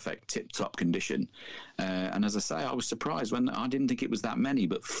absolute perfect tip-top condition. And as I say, I was surprised when I didn't think it was that many,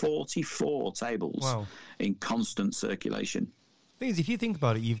 but 44 tables in constant circulation. The thing is, if you think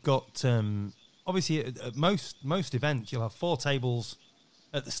about it, you've got obviously at most events you'll have 4 tables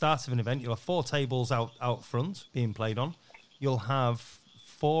at the start of an event. You'll have 4 tables out front being played on. You'll have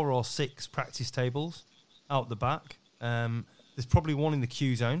 4 or 6 practice tables out the back. There's probably one in the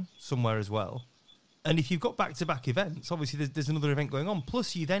queue zone somewhere as well. And if you've got back-to-back events, obviously there's another event going on.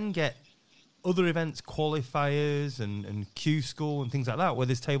 Plus, you then get other events, qualifiers and Q school and things like that, where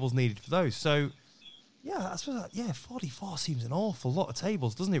there's tables needed for those. So, yeah, I suppose 44 seems an awful lot of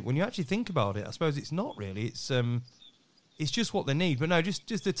tables, doesn't it? When you actually think about it, I suppose it's not really. It's just what they need. But no, just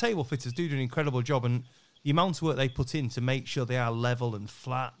the table fitters do an incredible job, and the amount of work they put in to make sure they are level and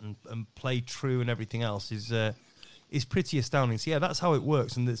flat and play true and everything else is pretty astounding. So, yeah, that's how it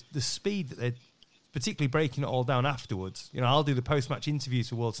works. And the speed that they're particularly breaking it all down afterwards. You know, I'll do the post-match interviews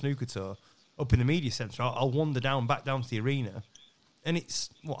for World Snooker Tour up in the media centre. I'll wander back down to the arena, and it's,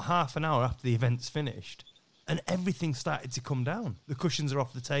 half an hour after the event's finished, and everything started to come down. The cushions are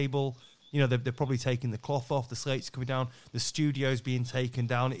off the table. You know, they're probably taking the cloth off, the slate's coming down, the studio's being taken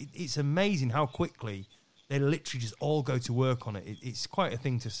down. It's amazing how quickly they literally just all go to work on it. It's quite a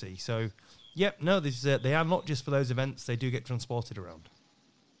thing to see. So, yep, no, they are not just for those events. They do get transported around.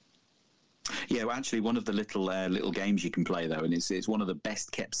 Yeah, well, actually, one of the little games you can play, though, and it's one of the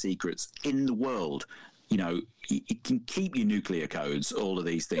best kept secrets in the world. You know, it can keep your nuclear codes, all of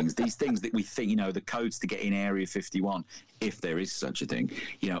these things that we think, you know, the codes to get in Area 51, if there is such a thing.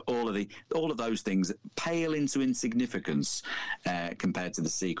 You know, all of those things pale into insignificance compared to the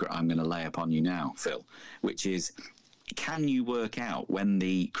secret I'm going to lay upon you now, Phil, which is, can you work out when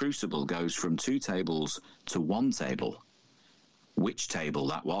the Crucible goes from 2 tables to 1 table, which table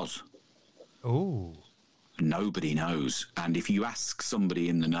that was? Oh. Nobody knows. And if you ask somebody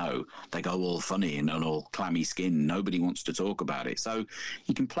in the know, they go all funny and all clammy skin. Nobody wants to talk about it. So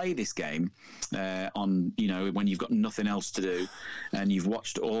you can play this game on, you know, when you've got nothing else to do and you've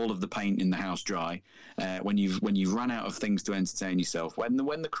watched all of the paint in the house dry, when you've run out of things to entertain yourself. When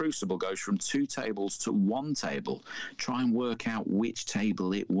the Crucible goes from 2 tables to 1 table, try and work out which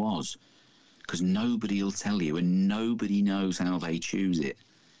table it was, because nobody will tell you and nobody knows how they choose it.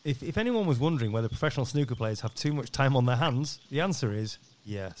 If anyone was wondering whether professional snooker players have too much time on their hands, the answer is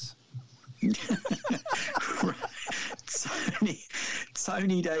yes.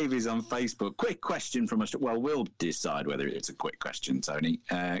 Tony Davies on Facebook. Quick question from Australia. Well, we'll decide whether it's a quick question, Tony.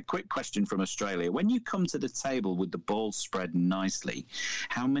 Quick question from Australia. When you come to the table with the ball spread nicely,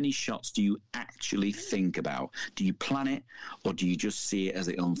 how many shots do you actually think about? Do you plan it, or do you just see it as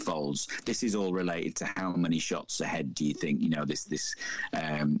it unfolds? This is all related to how many shots ahead do you think, you know, this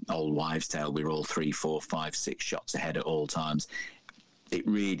old wives' tale, we're all 3, 4, 5, 6 shots ahead at all times. It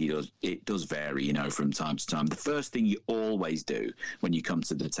really does. It does vary, you know, from time to time. The first thing you always do when you come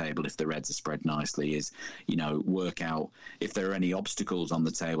to the table, if the reds are spread nicely, is, you know, work out if there are any obstacles on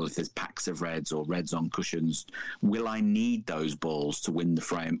the table, if there's packs of reds or reds on cushions. Will I need those balls to win the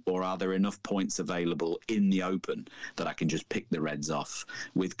frame, or are there enough points available in the open that I can just pick the reds off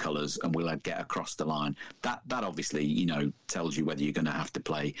with colours, and will I get across the line? That obviously, you know, tells you whether you're going to have to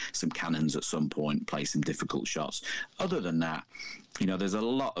play some cannons at some point, play some difficult shots. Other than that, you know, there's a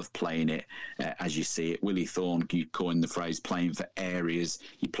lot of playing it as you see it. Willie Thorne, you coined the phrase playing for areas.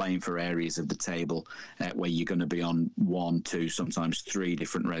 You're playing for areas of the table where you're going to be on 1, 2, sometimes 3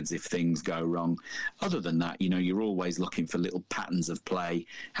 different reds if things go wrong. Other than that, you know, you're always looking for little patterns of play.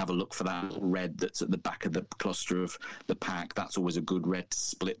 Have a look for that little red that's at the back of the cluster of the pack. That's always a good red to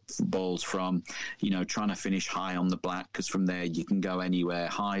split balls from. You know, trying to finish high on the black, because from there you can go anywhere.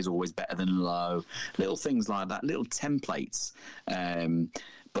 High is always better than low. Little things like that, little templates.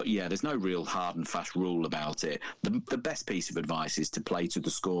 But yeah, there's no real hard and fast rule about it. The best piece of advice is to play to the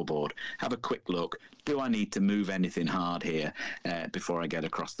scoreboard. Have a quick look. Do I need to move anything hard here before I get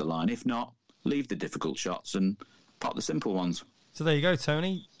across the line? If not, leave the difficult shots and pot the simple ones. So there you go,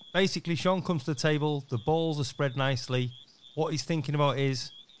 Tony. Basically, Sean comes to the table. The balls are spread nicely. What he's thinking about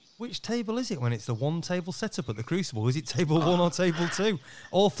is, which table is it when it's the 1 table setup at the Crucible? Is it table 1 or table 2?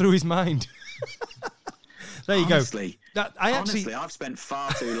 All through his mind. There you Honestly, go. Honestly, I've spent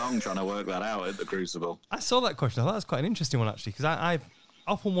far too long trying to work that out at the Crucible. I saw that question. I thought that was quite an interesting one, actually, because I've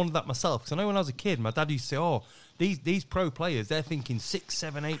often wondered that myself. Because I know when I was a kid, my dad used to say, oh, these pro players, they're thinking 6,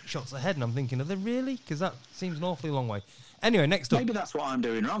 7, 8 shots ahead. And I'm thinking, are they really? Because that seems an awfully long way. Anyway, next up. Maybe that's what I'm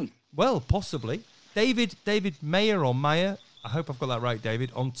doing wrong. Well, possibly. David Mayer or Meyer, I hope I've got that right,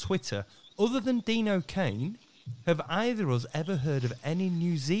 David, on Twitter. Other than Dino Kane, have either of us ever heard of any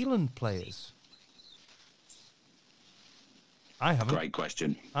New Zealand players? I haven't. Great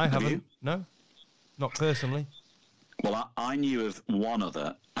question. I Have haven't. you? No, not personally. Well, I knew of one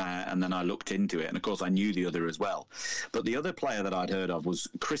other, and then I looked into it, and of course I knew the other as well. But the other player that I'd heard of was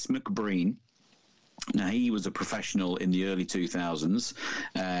Chris McBreen. Now, he was a professional in the early 2000s,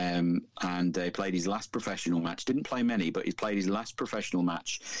 and he played his last professional match. Didn't play many, but he played his last professional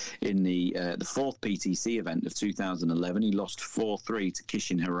match in the fourth PTC event of 2011. He lost 4-3 to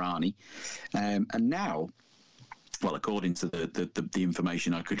Kishin Hirani. And now, well, according to the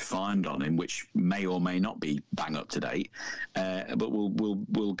information I could find on him, which may or may not be bang up to date, but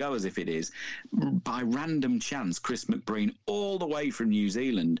we'll go as if it is. By random chance, Chris McBreen, all the way from New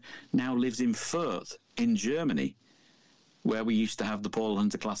Zealand, now lives in Fürth in Germany, where we used to have the Paul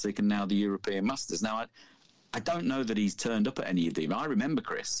Hunter Classic and now the European Masters. Now, I don't know that he's turned up at any of these. I remember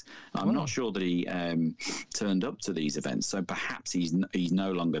Chris. I'm not sure that he turned up to these events, so perhaps he's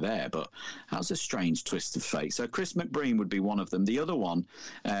no longer there. But that's a strange twist of fate. So Chris McBreen would be one of them. The other one,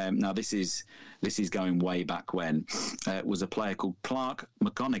 now this is going way back when, was a player called Clark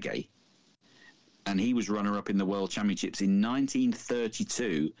McConaughey, and he was runner-up in the World Championships in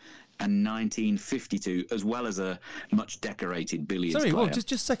 1932 and 1952, as well as a much decorated billiards player. Well,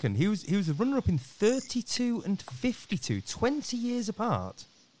 just a second. He was a runner-up in 32 and 52, 20 years apart.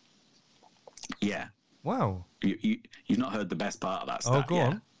 Yeah. Wow. You've not heard the best part of that stat. Oh, go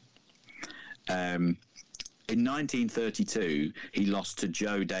on. In 1932, he lost to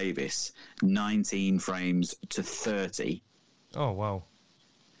Joe Davis 19 frames to 30. Oh, wow.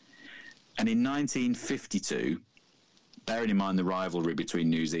 And in 1952, bearing in mind the rivalry between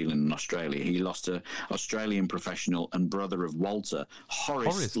New Zealand and Australia, he lost to Australian professional and brother of Walter,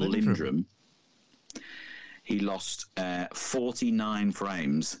 Horace Lindrum. He lost 49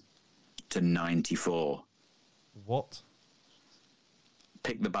 frames to 94. What?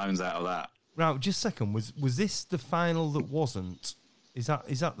 Pick the bones out of that. Right, just a second. Was this the final that wasn't? Is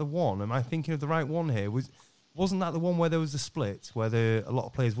that the one? Am I thinking of the right one here? Wasn't that the one where there was a split, where a lot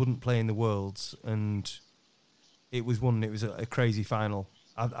of players wouldn't play in the Worlds, and it was one? It was a crazy final.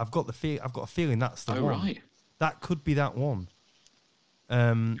 I've got a feeling that's the one. Right. That could be that one.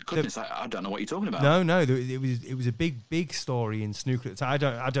 Goodness, I don't know what you're talking about. No, it was a big story in snooker at the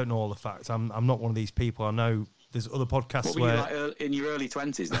time. I don't know all the facts. I'm not one of these people. I know there's other podcasts what were where you like in your early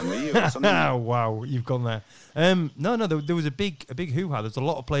 20s then, were you? Or something? Oh, wow, you've gone there. No, there was a big hoo-ha. There's a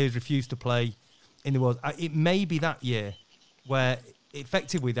lot of players refused to play in the world. It may be that year where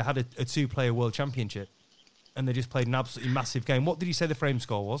effectively they had a 2-player world championship and they just played an absolutely massive game. What did you say the frame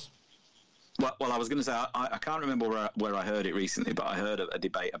score was? Well, I was going to say, I can't remember where I heard it recently, but I heard a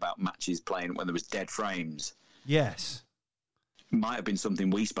debate about matches playing when there was dead frames. Yes. Might have been something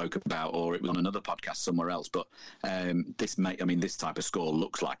we spoke about, or it was on another podcast somewhere else. But this type of score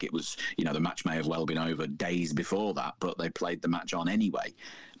looks like it was, the match may have well been over days before that, but they played the match on anyway.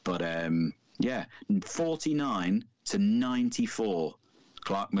 But 49 to 94,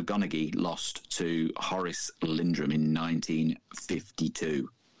 Clark McConaughey lost to Horace Lindrum in 1952.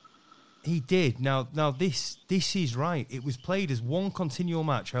 He did. Now this is right. It was played as one continual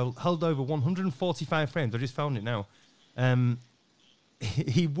match, held over 145 frames. I just found it now.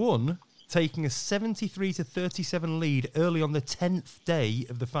 He won, taking a 73 to 37 lead early on the 10th day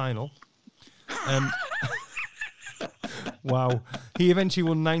of the final. Wow. He eventually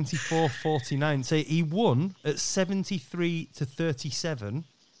won 94-49. So he won at 73 to 37,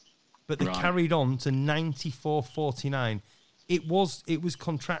 but they carried on to 94-49. It was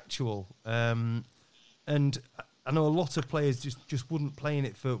contractual, and I know a lot of players just wouldn't play in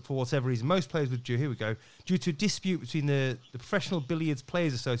it for whatever reason. Most players withdrew. Here we go. Due to a dispute between the Professional Billiards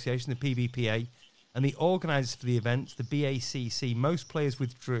Players Association, the PBPA, and the organisers for the event, the BACC, most players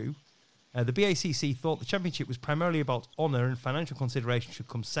withdrew. The BACC thought the championship was primarily about honour and financial consideration should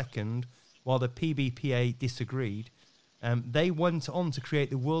come second, while the PBPA disagreed. They went on to create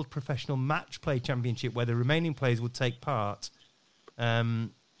the World Professional Match Play Championship, where the remaining players would take part.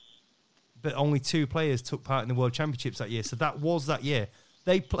 But only 2 players took part in the World Championships that year. So that was that year.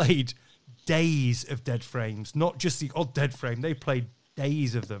 They played days of dead frames, not just the odd dead frame. They played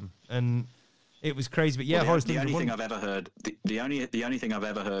days of them, and it was crazy. But yeah, the only thing I've ever heard, the only thing I've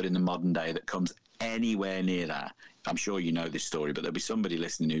ever heard in the modern day that comes anywhere near that, I'm sure you know this story, but there'll be somebody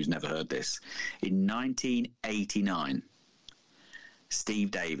listening who's never heard this. In 1989,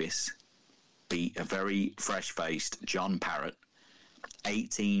 Steve Davis beat a very fresh-faced John Parrott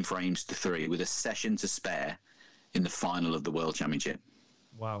 18 frames to 3 with a session to spare in the final of the World Championship.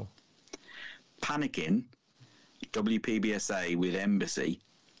 Wow. Panicking, WPBSA with Embassy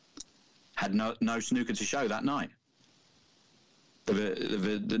had no snooker to show that night.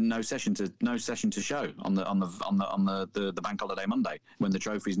 The no session to show on the bank holiday Monday when the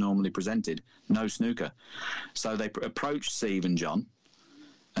trophy's normally presented. No snooker. So they approached Steve and John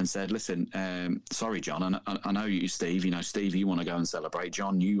and said, "Listen, sorry, John. I know you, Steve. You know, Steve, you want to go and celebrate.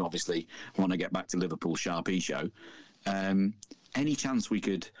 John, you obviously want to get back to Liverpool Sharpie show. Any chance we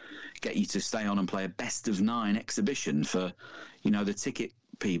could get you to stay on and play a best of 9 exhibition for, you know, the ticket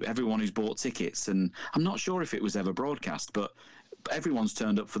people, everyone who's bought tickets?" And I'm not sure if it was ever broadcast, but everyone's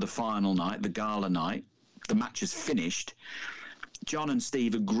turned up for the final night, the gala night. The match is finished. John and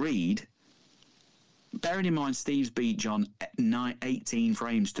Steve agreed. Bearing in mind, Steve's beat John 18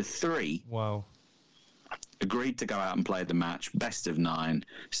 frames to 3. Wow. Agreed to go out and play the match. Best of 9.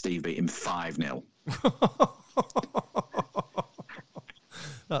 Steve beat him 5-0.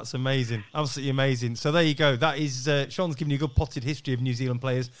 That's amazing. Absolutely amazing. So there you go. That is, Sean's giving you a good potted history of New Zealand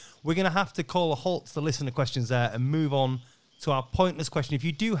players. We're going to have to call a halt to the listener questions there and move on to our pointless question. If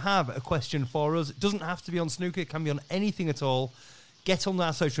you do have a question for us, it doesn't have to be on snooker. It can be on anything at all. Get on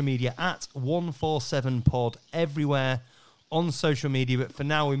our social media at 147pod everywhere on social media. But for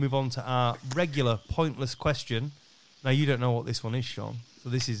now, we move on to our regular pointless question. Now, you don't know what this one is, Sean. So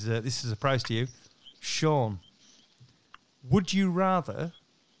this is a surprise to you. Sean, would you rather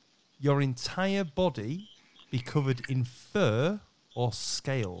your entire body be covered in fur or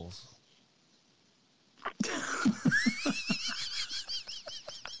scales?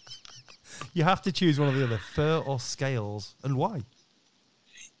 You have to choose one or the other, fur or scales. And why?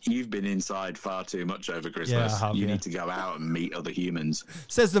 You've been inside far too much over Christmas. Yeah, I have, you need to go out and meet other humans.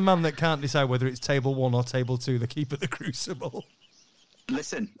 Says the man that can't decide whether it's table 1 or table 2, the keeper of the Crucible.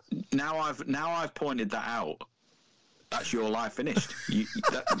 Listen, now I've pointed that out. That's your life finished.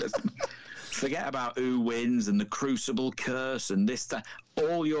 Forget about who wins and the Crucible curse and this, that.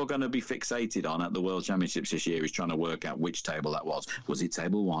 All you're going to be fixated on at the World Championships this year is trying to work out which table that was. Was it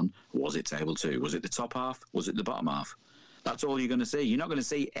table 1? Was it table 2? Was it the top half? Was it the bottom half? That's all you're going to see. You're not going to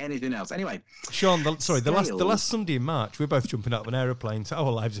see anything else. Anyway, Sean, the last Sunday in March, we're both jumping out of an aeroplane, so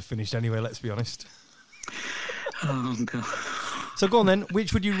our lives are finished anyway, let's be honest. Oh, God. So go on then,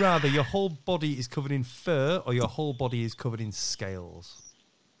 which would you rather? Your whole body is covered in fur or your whole body is covered in scales?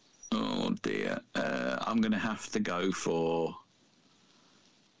 Oh, dear. I'm going to have to go for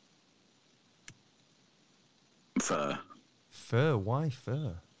fur. Fur? Why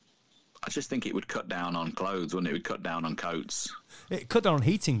fur? I just think it would cut down on clothes, wouldn't it? It would cut down on coats. It cut down on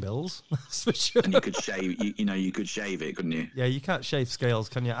heating bills, that's for sure. And you could shave, you could shave it, couldn't you? Yeah, you can't shave scales,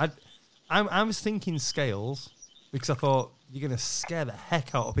 can you? I was thinking scales because I thought you're going to scare the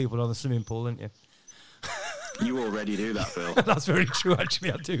heck out of people down the swimming pool, aren't you? You already do that, Phil. That's very true,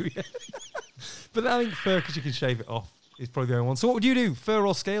 actually, I do, yeah. But I think fur, because you can shave it off, is probably the only one. So what would you do, fur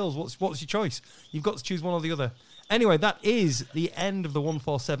or scales? What's your choice? You've got to choose one or the other. Anyway, that is the end of the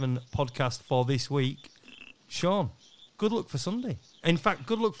 147 podcast for this week. Sean, good luck for Sunday. In fact,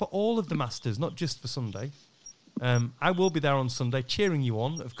 good luck for all of the Masters, not just for Sunday. I will be there on Sunday, cheering you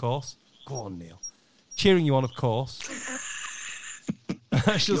on, of course. Go on, Neil. Cheering you on, of course.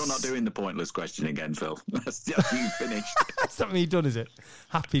 You're not doing the pointless question again, Phil. That's you finished. That's something you've done, is it?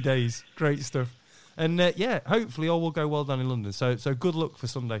 Happy days. Great stuff. And yeah, hopefully all will go well down in London. So good luck for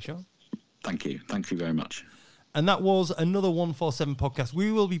Sunday, Sean. Thank you. Thank you very much. And that was another 147 podcast.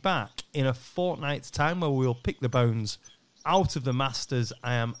 We will be back in a fortnight's time where we'll pick the bones out of the Masters.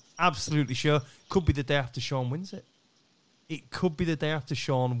 I am absolutely sure. Could be the day after Sean wins it. It could be the day after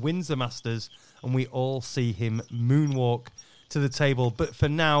Sean wins the Masters and we all see him moonwalk to the table. But for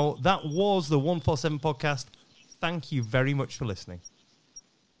now, that was the 147 podcast. Thank you very much for listening.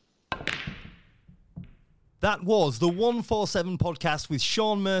 That was the 147 podcast with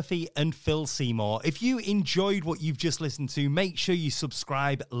Sean Murphy and Phil Seymour. If you enjoyed what you've just listened to, make sure you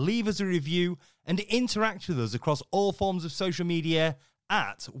subscribe, leave us a review, and interact with us across all forms of social media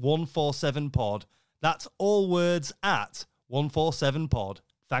at 147pod. That's all words at 147pod.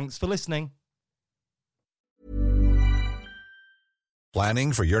 Thanks for listening.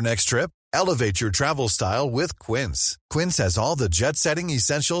 Planning for your next trip? Elevate your travel style with Quince. Quince has all the jet-setting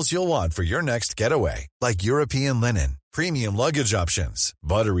essentials you'll want for your next getaway, like European linen, premium luggage options,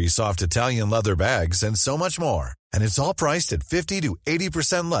 buttery soft Italian leather bags, and so much more. And it's all priced at 50 to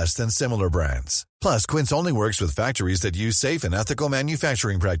 80% less than similar brands. Plus, Quince only works with factories that use safe and ethical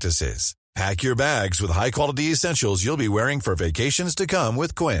manufacturing practices. Pack your bags with high-quality essentials you'll be wearing for vacations to come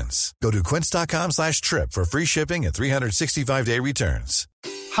with Quince. Go to quince.com/trip for free shipping and 365-day returns.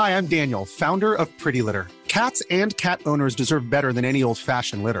 Hi, I'm Daniel, founder of Pretty Litter. Cats and cat owners deserve better than any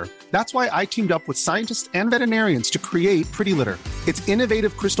old-fashioned litter. That's why I teamed up with scientists and veterinarians to create Pretty Litter. Its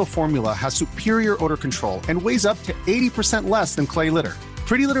innovative crystal formula has superior odor control and weighs up to 80% less than clay litter.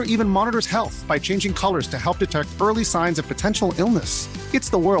 Pretty Litter even monitors health by changing colors to help detect early signs of potential illness. It's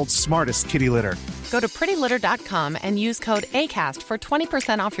the world's smartest kitty litter. Go to prettylitter.com and use code ACAST for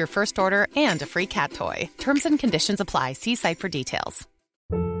 20% off your first order and a free cat toy. Terms and conditions apply. See site for details.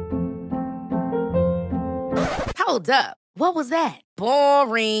 Hold up. What was that?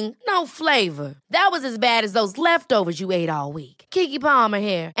 Boring. No flavor. That was as bad as those leftovers you ate all week. Keke Palmer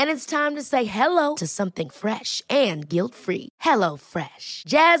here, and it's time to say hello to something fresh and guilt-free. Hello Fresh.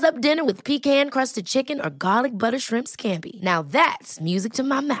 Jazz up dinner with pecan-crusted chicken or garlic butter shrimp scampi. Now that's music to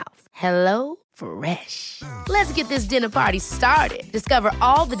my mouth. Hello Fresh. Let's get this dinner party started. Discover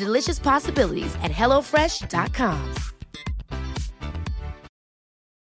all the delicious possibilities at HelloFresh.com.